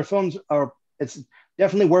used it on their phones, or it's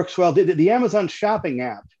definitely works well. The Amazon Shopping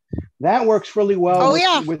app. That works really well.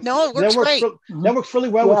 It works great. That works really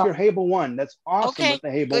well with your Hable One. That's awesome with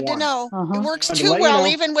the Hable One. Good to know. It works too well,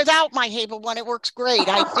 even without my Hable One. It works great.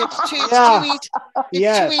 It's too easy.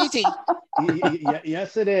 It's too easy.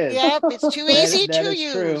 Yes, it is. Yep, it's too easy to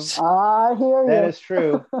use. I hear you. That is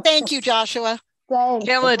true. Thank you, Joshua. Thanks.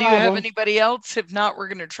 Kayla, do you have anybody else? If not, we're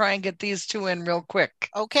going to try and get these two in real quick.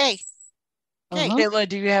 Okay. Kayla,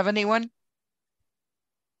 do you have anyone?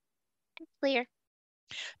 Clear.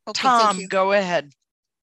 Okay, Tom, go ahead.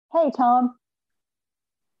 Hey, Tom.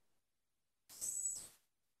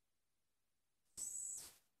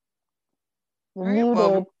 All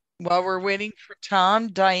right, while we're waiting for Tom,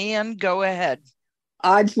 Diane, go ahead.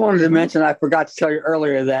 I just wanted to mention, I forgot to tell you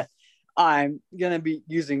earlier that I'm going to be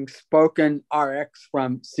using Spoken RX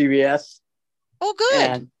from CVS. Oh,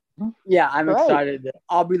 good. And yeah, I'm excited.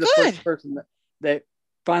 I'll be the first person that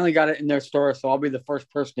finally got it in their store, so I'll be the first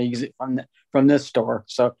person to use it from this store.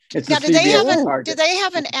 So it's now. Do they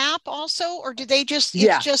have an app also, or do they just? You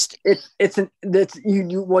download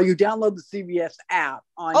the CVS app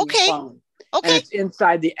on your phone. Okay, and it's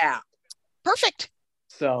inside the app. Perfect.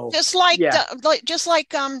 So just like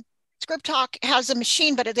Script Talk has a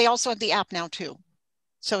machine, but they also have the app now too.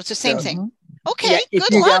 So it's the same thing. Okay, if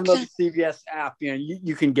good you luck. Download the CVS app,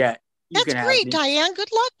 you can get. That's great, Diane. Good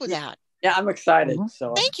luck with that. Yeah, I'm excited.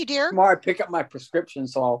 So thank you, dear. Tomorrow I pick up my prescription,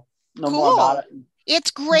 so I'll know more about it.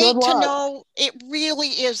 It's great to know. It really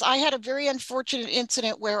is. I had a very unfortunate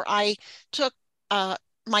incident where I took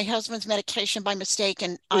my husband's medication by mistake,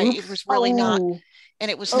 and it was really not,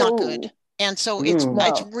 and it was not good. And so it's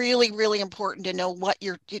really, really important to know what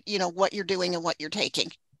you're doing and what you're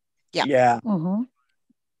taking. Yeah. Yeah.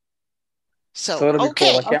 So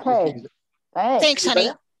okay. Okay. Thanks,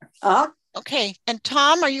 honey. Okay. And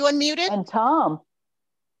Tom, are you unmuted? And Tom.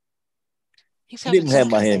 I didn't have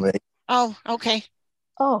my hand ready. Oh, okay.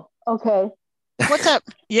 Oh, okay. What's up?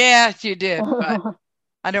 Yeah, you did. But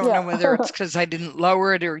I don't know whether it's because I didn't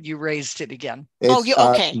lower it or you raised it again.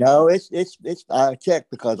 Okay. No, it's I checked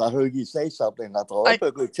because I heard you say something. I thought I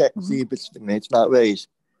better go check and see if it's not raised.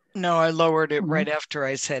 No, I lowered it right after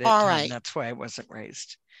I said it. All right. That's why it wasn't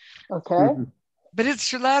raised. Okay. But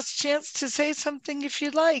it's your last chance to say something if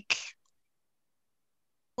you'd like.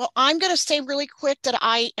 Well, I'm going to say really quick that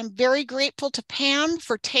I am very grateful to Pam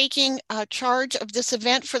for taking charge of this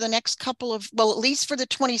event for the next couple of, at least for the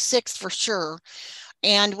 26th for sure.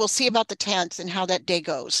 And we'll see about the 10th and how that day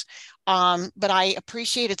goes. But I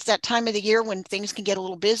appreciate it's that time of the year when things can get a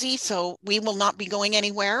little busy. So we will not be going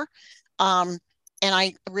anywhere. And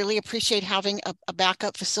I really appreciate having a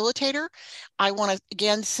backup facilitator. I want to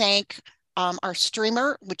again thank our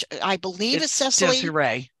streamer, which I believe is Cecily.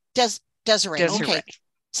 Desiree. Okay.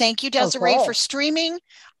 Thank you, Desiree, for streaming.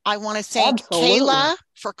 I want to thank Kayla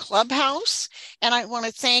for Clubhouse. And I want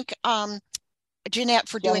to thank Jeanette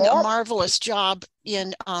for doing a marvelous job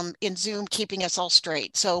in Zoom, keeping us all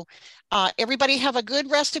straight. So everybody have a good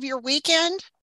rest of your weekend.